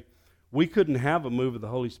say, we couldn't have a move of the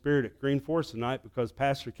Holy Spirit at Green Forest tonight because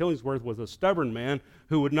Pastor Killingsworth was a stubborn man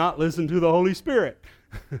who would not listen to the Holy Spirit.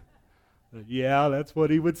 Yeah, that's what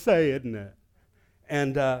he would say, isn't it?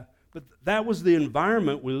 And but that was the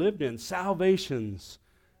environment we lived in. Salvations.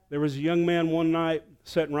 There was a young man one night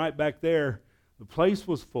sitting right back there. The place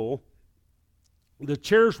was full. The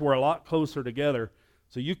chairs were a lot closer together,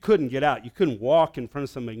 so you couldn't get out. You couldn't walk in front of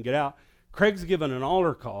somebody and get out. Craig's given an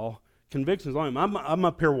altar call. Convictions on him. I'm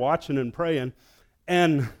up here watching and praying,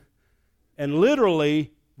 and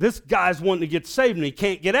literally this guy's wanting to get saved and he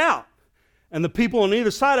can't get out. And the people on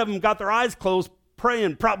either side of him got their eyes closed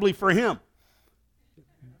praying probably for him.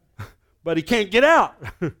 But he can't get out.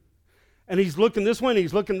 And he's looking this way and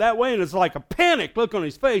he's looking that way, and it's like a panic look on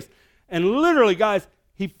his face. And literally, guys,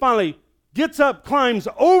 he finally gets up, climbs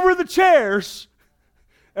over the chairs,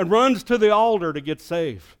 and runs to the altar to get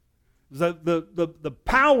saved. The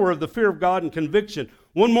power of the fear of God and conviction.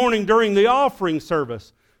 One morning during the offering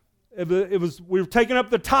service, we were taking up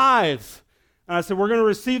the tithes. And I said, we're going to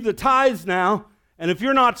receive the tithes now. And if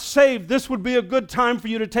you're not saved, this would be a good time for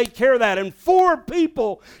you to take care of that. And 4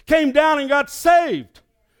 people came down and got saved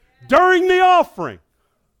during the offering.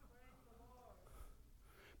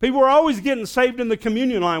 People were always getting saved in the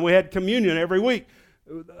communion line. We had communion every week.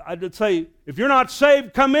 I'd say, if you're not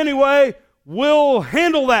saved, come anyway. We'll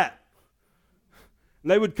handle that. And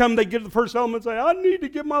they would come, they'd get to the first element and say, I need to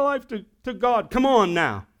give my life to God. Come on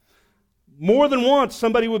now. More than once,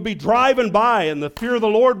 somebody would be driving by and the fear of the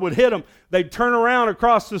Lord would hit them. They'd turn around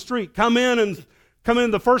across the street, come in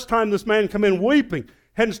the first time this man come in weeping,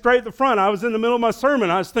 heading straight at the front. I was in the middle of my sermon.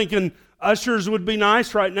 I was thinking ushers would be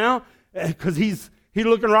nice right now because he's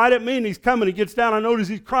looking right at me and he's coming. He gets down. I notice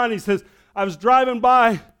he's crying. He says, I was driving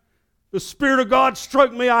by. The Spirit of God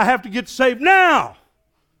struck me. I have to get saved now.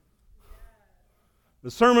 The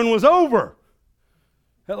sermon was over.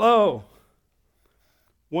 Hello.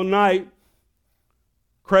 One night,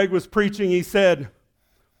 Craig was preaching. He said,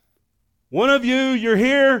 one of you, you're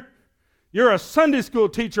here, you're a Sunday school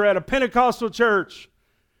teacher at a Pentecostal church,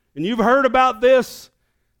 and you've heard about this,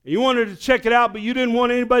 and you wanted to check it out, but you didn't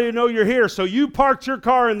want anybody to know you're here, so you parked your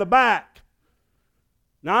car in the back.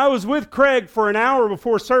 Now, I was with Craig for an hour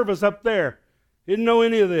before service up there. Didn't know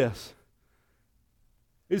any of this.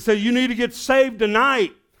 He said, you need to get saved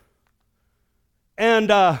tonight. And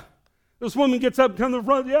this woman gets up and comes to the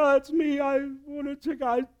front. Yeah, that's me. I want to check.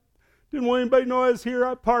 I didn't want anybody to know I was here.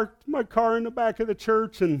 I parked my car in the back of the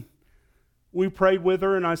church, and we prayed with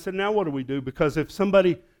her. And I said, now what do we do? Because if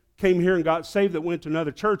somebody came here and got saved that went to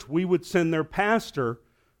another church, we would send their pastor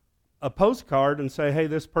a postcard and say, hey,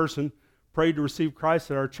 this person prayed to receive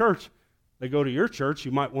Christ at our church. They go to your church.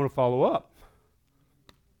 You might want to follow up.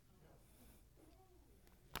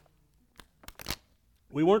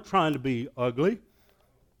 We weren't trying to be ugly.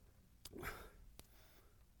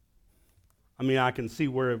 I mean, I can see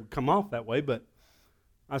where it would come off that way, but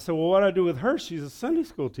I said, well, what do I do with her? She's a Sunday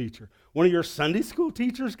school teacher. One of your Sunday school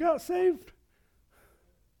teachers got saved?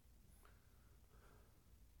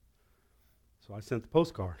 So I sent the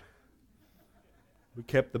postcard. We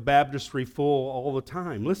kept the baptistry full all the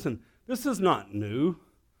time. Listen, this is not new.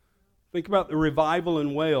 Think about the revival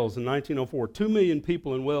in Wales in 1904. 2 million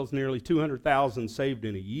people in Wales, nearly 200,000 saved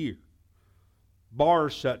in a year.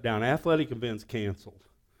 Bars shut down, athletic events canceled.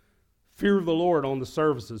 Fear of the Lord on the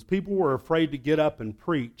services. People were afraid to get up and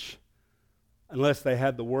preach unless they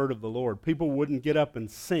had the word of the Lord. People wouldn't get up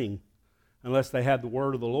and sing unless they had the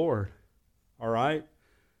word of the Lord. All right?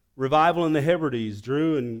 Revival in the Hebrides.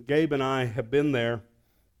 Drew and Gabe and I have been there.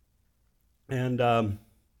 And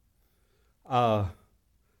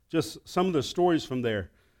just some of the stories from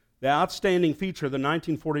there. The outstanding feature of the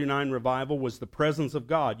 1949 revival was the presence of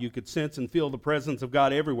God. You could sense and feel the presence of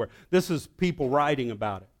God everywhere. This is people writing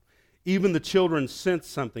about it. Even the children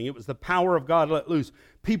sensed something. It was the power of God let loose.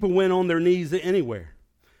 People went on their knees anywhere.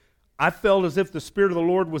 I felt as if the Spirit of the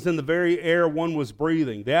Lord was in the very air one was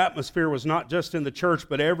breathing. The atmosphere was not just in the church,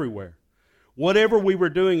 but everywhere. Whatever we were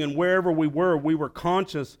doing and wherever we were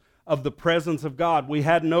conscious of the presence of God. We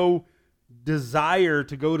had no desire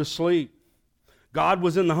to go to sleep. God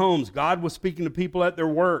was in the homes. God was speaking to people at their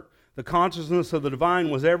work. The consciousness of the divine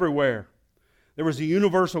was everywhere. There was a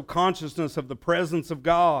universal consciousness of the presence of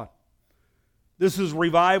God. This is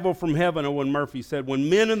revival from heaven, Owen Murphy said. When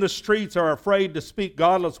men in the streets are afraid to speak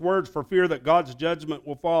godless words for fear that God's judgment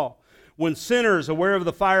will fall. When sinners, aware of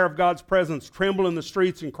the fire of God's presence, tremble in the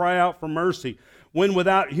streets and cry out for mercy. When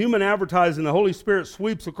without human advertising, the Holy Spirit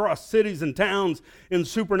sweeps across cities and towns in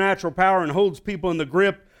supernatural power and holds people in the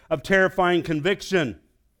grip of terrifying conviction.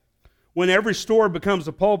 When every store becomes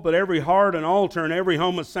a pulpit, every heart an altar, and every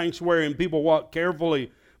home a sanctuary, and people walk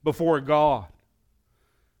carefully before God.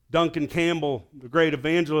 Duncan Campbell, the great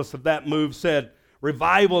evangelist of that move, said,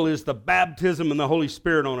 revival is the baptism in the Holy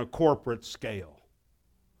Spirit on a corporate scale.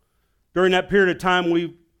 During that period of time,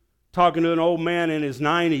 we talking to an old man in his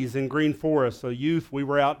 90s in Green Forest, a youth. We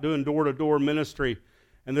were out doing door-to-door ministry,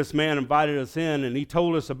 and this man invited us in, and he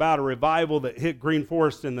told us about a revival that hit Green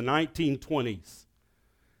Forest in the 1920s.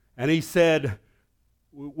 And he said,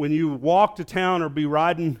 when you walk to town or be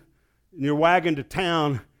riding in your wagon to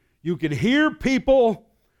town, you could hear people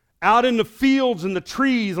out in the fields and the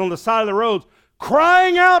trees on the side of the roads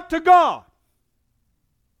crying out to God.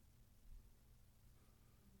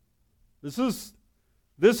 This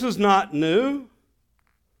is not new.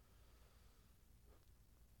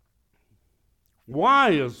 Why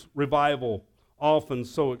is revival often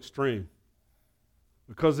so extreme?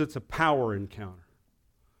 Because it's a power encounter.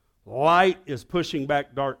 Light is pushing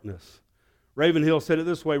back darkness. Ravenhill said it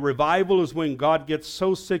this way, revival is when God gets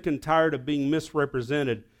so sick and tired of being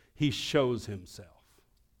misrepresented, he shows himself.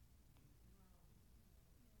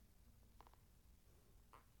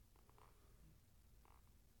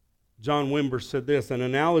 John Wimber said this, an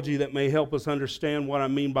analogy that may help us understand what I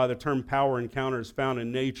mean by the term power encounter is found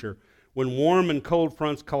in nature. When warm and cold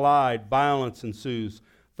fronts collide, violence ensues.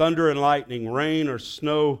 Thunder and lightning, rain or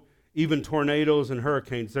snow, even tornadoes and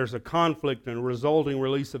hurricanes. There's a conflict and a resulting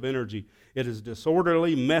release of energy. It is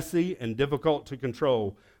disorderly, messy, and difficult to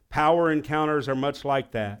control. Power encounters are much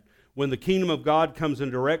like that. When the kingdom of God comes in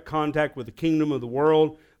direct contact with the kingdom of the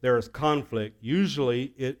world, there is conflict.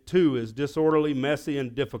 Usually, it too is disorderly, messy,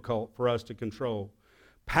 and difficult for us to control.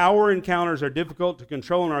 Power encounters are difficult to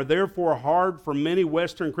control and are therefore hard for many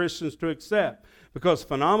Western Christians to accept because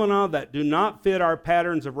phenomena that do not fit our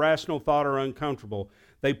patterns of rational thought are uncomfortable.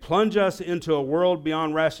 They plunge us into a world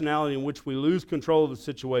beyond rationality in which we lose control of the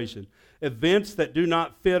situation. Events that do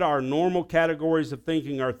not fit our normal categories of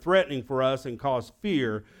thinking are threatening for us and cause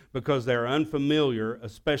fear because they're unfamiliar,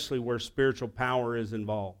 especially where spiritual power is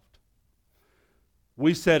involved.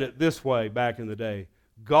 We said it this way back in the day.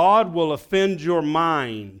 God will offend your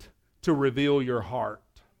mind to reveal your heart.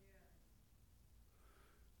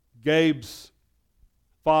 Gabe's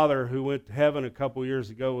father, who went to heaven a couple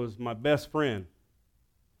years ago, was my best friend.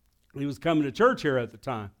 He was coming to church here at the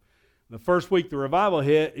time. The first week the revival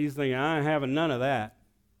hit, he's thinking, I ain't having none of that.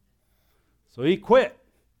 So he quit.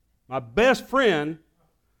 My best friend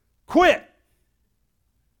quit.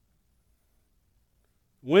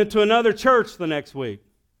 Went to another church the next week.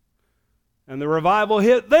 And the revival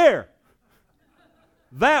hit there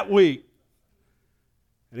that week.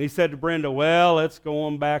 And he said to Brenda, well, let's go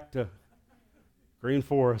on back to Green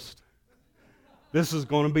Forest. This is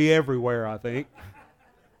going to be everywhere, I think.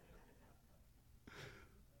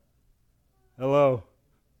 Hello.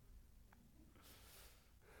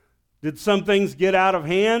 Did some things get out of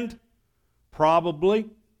hand? Probably.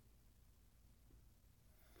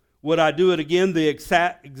 Would I do it again the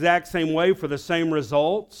exact same way for the same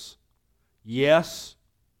results? Yes.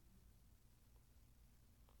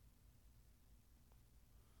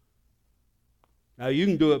 Now you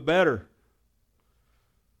can do it better,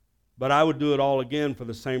 but I would do it all again for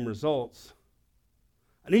the same results.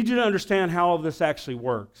 I need you to understand how all of this actually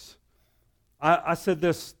works. I said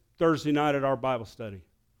this Thursday night at our Bible study.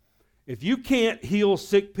 If you can't heal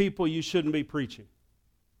sick people, you shouldn't be preaching.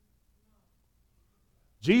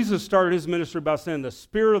 Jesus started his ministry by saying, the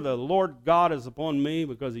Spirit of the Lord God is upon me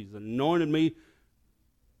because he's anointed me.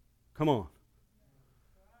 Come on.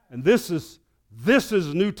 And this is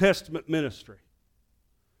New Testament ministry.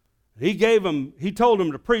 He told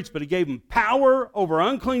them to preach, but he gave them power over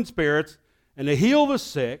unclean spirits and to heal the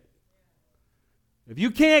sick. If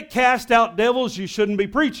you can't cast out devils, you shouldn't be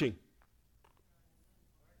preaching.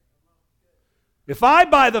 If I,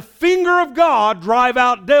 by the finger of God, drive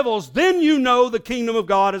out devils, then you know the kingdom of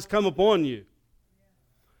God has come upon you.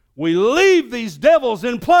 We leave these devils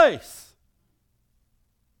in place.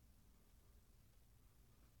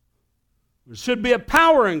 There should be a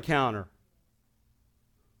power encounter.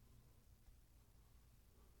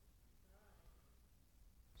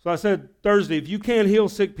 So I said Thursday, if you can't heal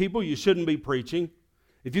sick people, you shouldn't be preaching.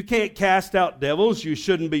 If you can't cast out devils, you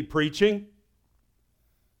shouldn't be preaching.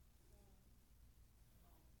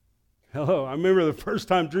 Hello, I remember the first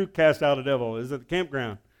time Drew cast out a devil. It was at the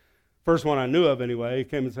campground. First one I knew of anyway. He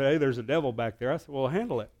came and said, hey, there's a devil back there. I said, well,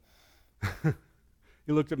 handle it.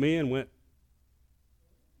 He looked at me and went,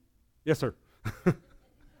 yes, sir. I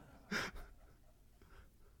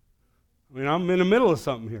mean, I'm in the middle of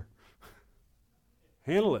something here.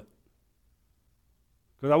 Handle it.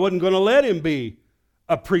 Because I wasn't going to let him be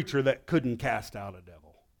a preacher that couldn't cast out a devil.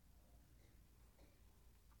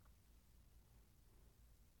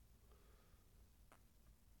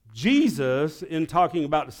 Jesus, in talking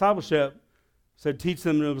about discipleship, said, teach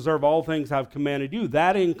them to observe all things I've commanded you.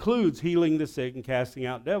 That includes healing the sick and casting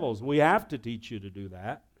out devils. We have to teach you to do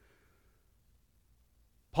that.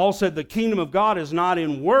 Paul said the kingdom of God is not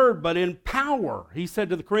in word, but in power. He said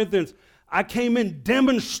to the Corinthians, I came in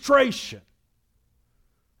demonstration.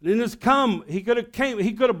 And in his come, he could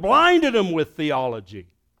have blinded them with theology.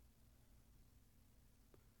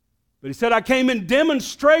 But he said, I came in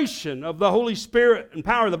demonstration of the Holy Spirit and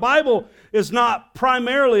power. The Bible is not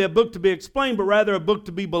primarily a book to be explained, but rather a book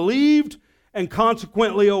to be believed and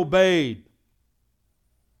consequently obeyed.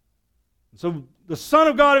 So the Son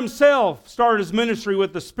of God himself started his ministry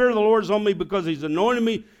with, the Spirit of the Lord is on me because he's anointed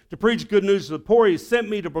me to preach good news to the poor. He sent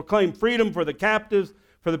me to proclaim freedom for the captives,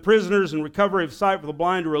 for the prisoners, and recovery of sight for the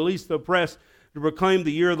blind, to release the oppressed, to proclaim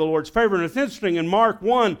the year of the Lord's favor. And it's interesting, in Mark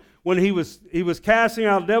 1, when he was casting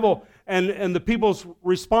out a devil, and the people's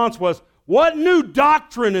response was, what new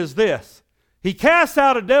doctrine is this? He cast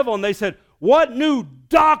out a devil, and they said, what new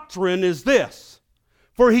doctrine is this?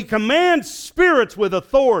 For he commands spirits with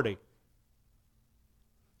authority.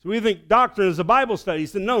 So we think doctrine is a Bible study. He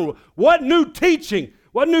said, no, what new teaching,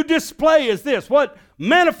 what new display is this? What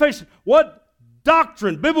manifestation, what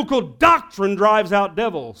doctrine, biblical doctrine drives out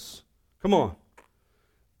devils? Come on.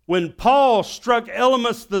 When Paul struck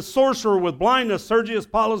Elymas the sorcerer with blindness, Sergius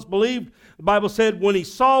Paulus believed, the Bible said, when he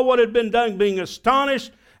saw what had been done, being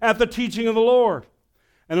astonished at the teaching of the Lord.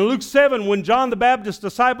 And in Luke 7, when John the Baptist's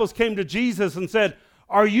disciples came to Jesus and said,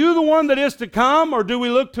 are you the one that is to come, or do we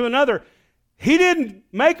look to another? He didn't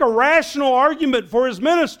make a rational argument for his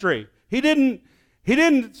ministry. He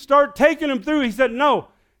didn't start taking him through. He said, no,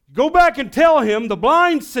 go back and tell him the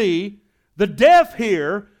blind see, the deaf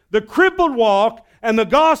hear, the crippled walk, and the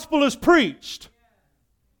gospel is preached.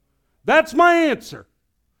 That's my answer.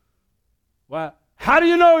 Well, how do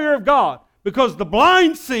you know you're of God? Because the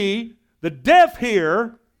blind see, the deaf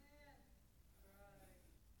hear,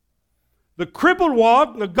 the crippled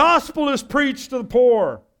walk, the gospel is preached to the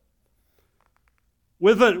poor.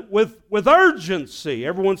 With urgency.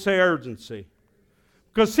 Everyone say urgency.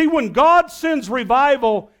 Because see, when God sends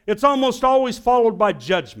revival, it's almost always followed by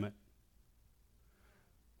judgment.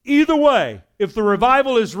 Either way, if the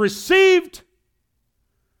revival is received,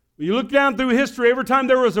 you look down through history, every time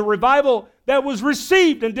there was a revival that was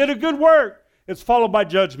received and did a good work, it's followed by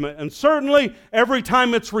judgment. And certainly, every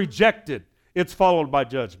time it's rejected, it's followed by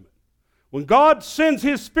judgment. When God sends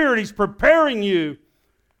His Spirit, He's preparing you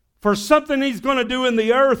for something He's going to do in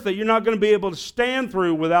the earth that you're not going to be able to stand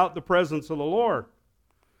through without the presence of the Lord.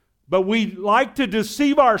 But we like to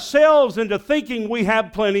deceive ourselves into thinking we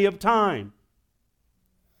have plenty of time.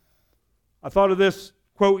 I thought of this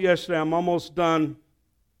quote yesterday. I'm almost done.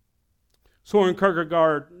 Soren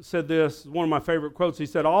Kierkegaard said this, one of my favorite quotes. He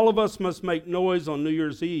said, all of us must make noise on New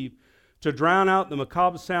Year's Eve to drown out the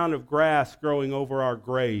macabre sound of grass growing over our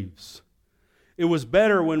graves. It was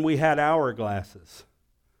better when we had hourglasses.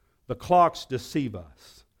 The clocks deceive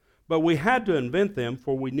us. But we had to invent them,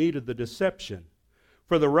 for we needed the deception.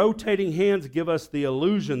 For the rotating hands give us the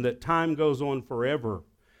illusion that time goes on forever.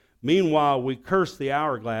 Meanwhile, we curse the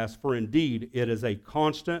hourglass, for indeed it is a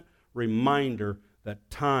constant reminder that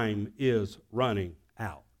time is running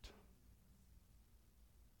out.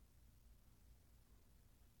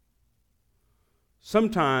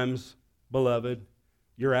 Sometimes, beloved,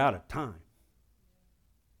 you're out of time.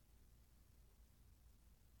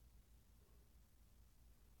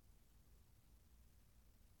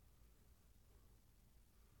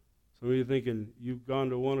 Some of you thinking, you've gone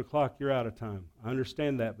to 1 o'clock, you're out of time. I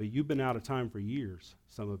understand that, but you've been out of time for years,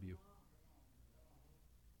 some of you.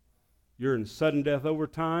 You're in sudden death over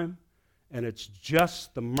time, and it's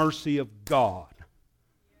just the mercy of God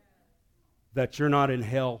that you're not in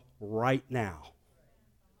hell right now.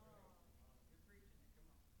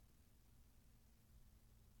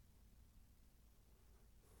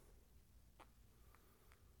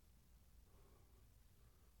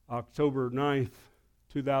 October 9th,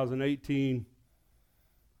 2018,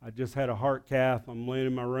 I just had a heart cath. I'm laying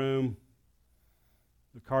in my room.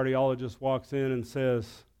 The cardiologist walks in and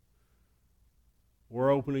says,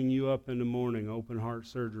 we're opening you up in the morning, open heart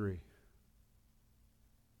surgery.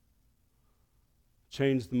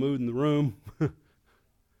 Changed the mood in the room.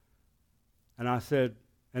 And I said,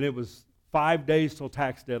 and it was 5 days till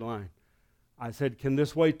tax deadline. I said, can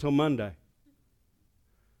this wait till Monday?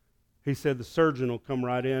 He said, the surgeon will come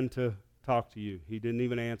right in to talk to you. He didn't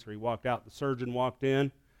even answer. He walked out. The surgeon walked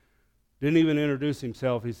in, didn't even introduce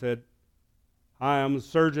himself. He said, Hi, I'm a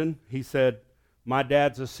surgeon. He said, my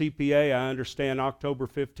dad's a CPA. I understand October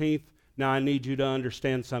 15th. Now I need you to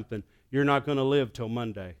understand something. You're not going to live till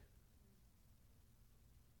Monday.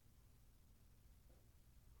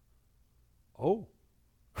 Oh,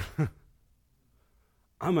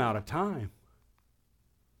 I'm out of time.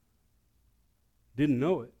 Didn't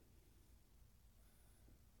know it.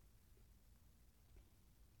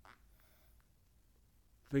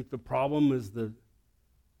 I think the problem is the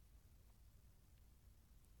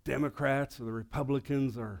Democrats or the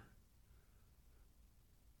Republicans are,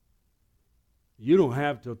 you don't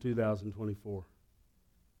have till 2024.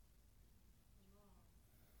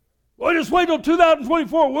 Well, just wait till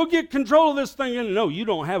 2024. We'll get control of this thing. And no, you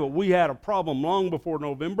don't have it. We had a problem long before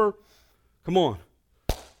November. Come on.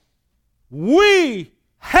 We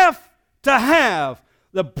have to have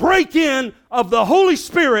the break-in of the Holy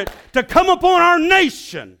Spirit to come upon our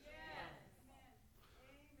nation.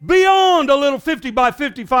 Beyond a little 50 by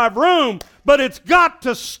 55 room, but it's got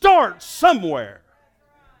to start somewhere.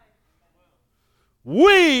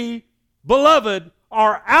 We, beloved,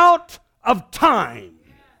 are out of time.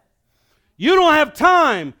 You don't have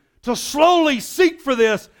time to slowly seek for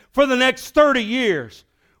this for the next 30 years.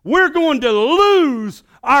 We're going to lose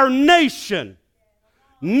our nation.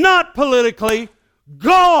 Not politically.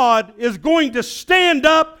 God is going to stand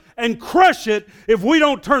up and crush it if we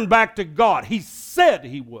don't turn back to God. He said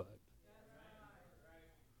He would.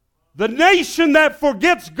 The nation that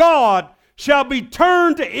forgets God shall be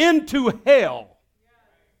turned into hell.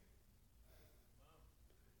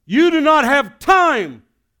 You do not have time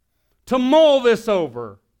to mull this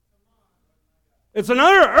over. It's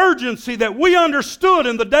another urgency that we understood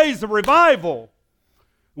in the days of revival.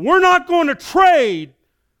 We're not going to trade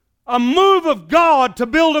a move of God to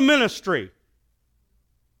build a ministry.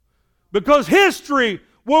 Because history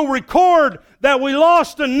will record that we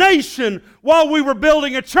lost a nation while we were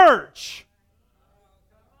building a church.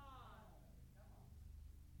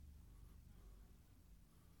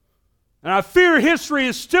 And I fear history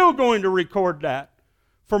is still going to record that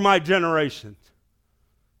for my generation.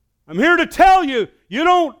 I'm here to tell you, you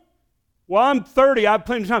don't, well, I'm 30, I have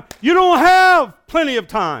plenty of time. You don't have plenty of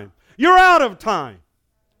time. You're out of time.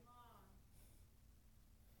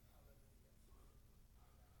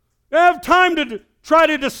 You have time to try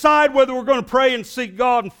to decide whether we're going to pray and seek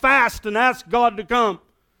God and fast and ask God to come.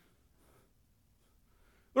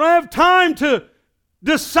 We don't have time to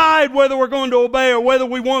decide whether we're going to obey or whether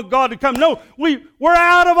we want God to come. No, we're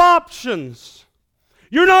out of options.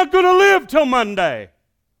 You're not going to live till Monday.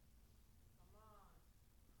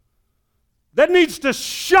 That needs to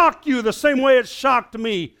shock you the same way it shocked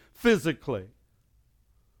me physically.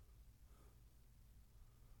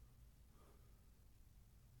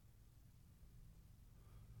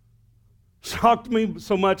 Shocked me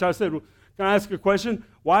so much, I said, can I ask a question?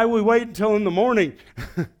 Why we wait until in the morning?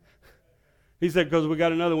 He said, because we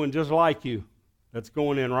got another one just like you that's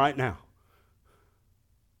going in right now.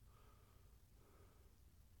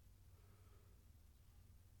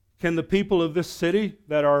 Can the people of this city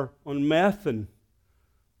that are on meth, and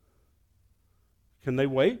can they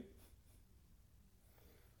wait?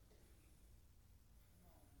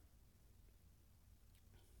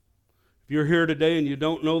 If you're here today and you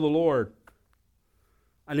don't know the Lord,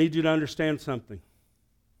 I need you to understand something.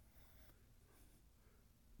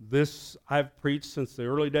 This I've preached since the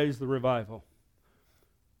early days of the revival.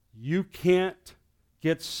 You can't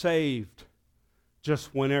get saved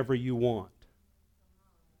just whenever you want.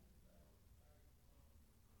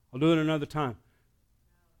 I'll do it another time.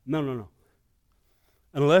 No.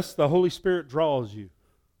 Unless the Holy Spirit draws you.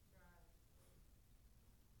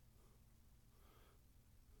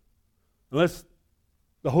 Unless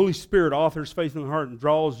the Holy Spirit authors faith in the heart and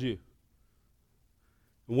draws you.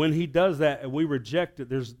 And when He does that and we reject it,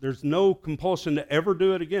 there's no compulsion to ever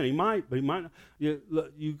do it again. He might, but He might not.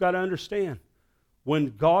 You've got to understand.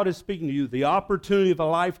 When God is speaking to you, the opportunity of a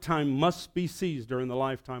lifetime must be seized during the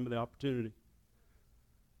lifetime of the opportunity.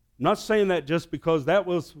 I'm not saying that just because that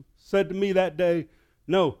was said to me that day.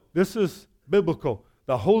 No, this is biblical.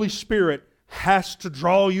 The Holy Spirit has to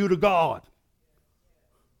draw you to God.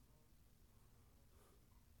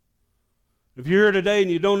 If you're here today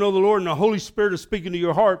and you don't know the Lord and the Holy Spirit is speaking to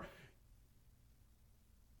your heart,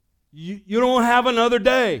 you don't have another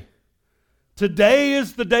day. Today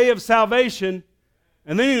is the day of salvation.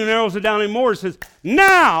 And then He narrows it down even more. He says,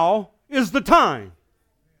 now is the time.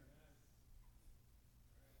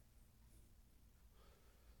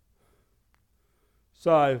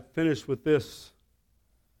 So I finished with this.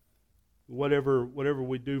 Whatever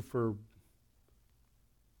we do for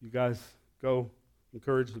you guys, go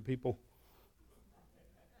encourage the people.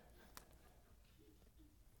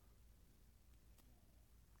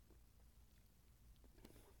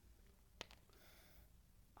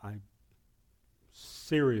 I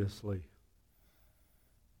seriously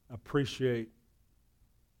appreciate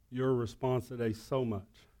your response today so much.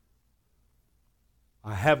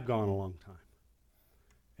 I have gone a long time,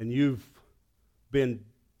 and you've been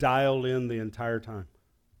dialed in the entire time.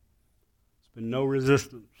 There's been no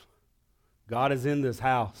resistance. God is in this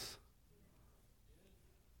house.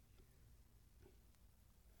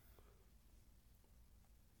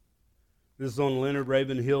 This is on Leonard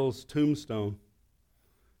Ravenhill's tombstone.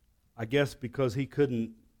 I guess because he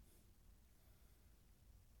couldn't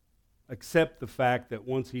accept the fact that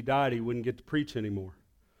once he died, he wouldn't get to preach anymore.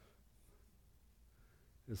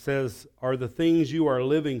 It says, "Are the things you are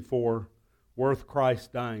living for worth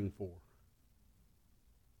Christ dying for?"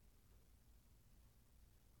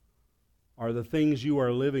 Are the things you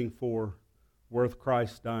are living for worth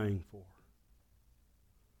Christ dying for?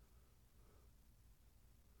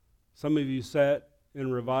 Some of you sat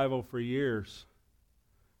in revival for years,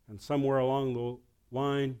 and somewhere along the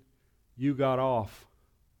line, you got off.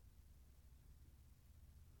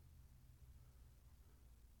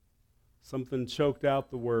 Something choked out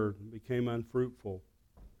the word and became unfruitful.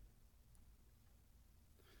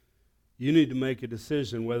 You need to make a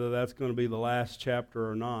decision whether that's going to be the last chapter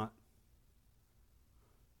or not.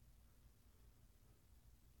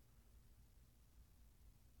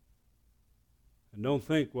 And don't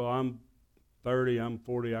think, well, I'm 30, I'm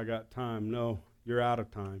 40, I got time. No, you're out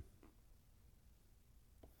of time.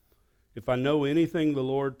 If I know anything the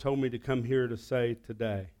Lord told me to come here to say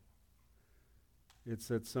today, it's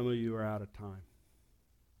that some of you are out of time.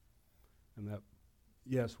 And that,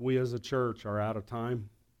 yes, we as a church are out of time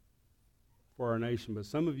for our nation, but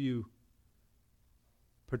some of you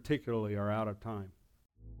particularly are out of time.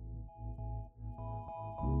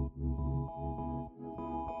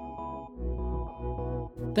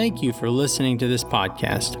 Thank you for listening to this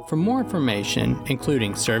podcast. For more information,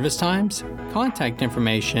 including service times, contact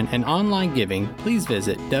information, and online giving, please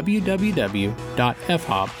visit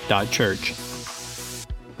www.fhop.church.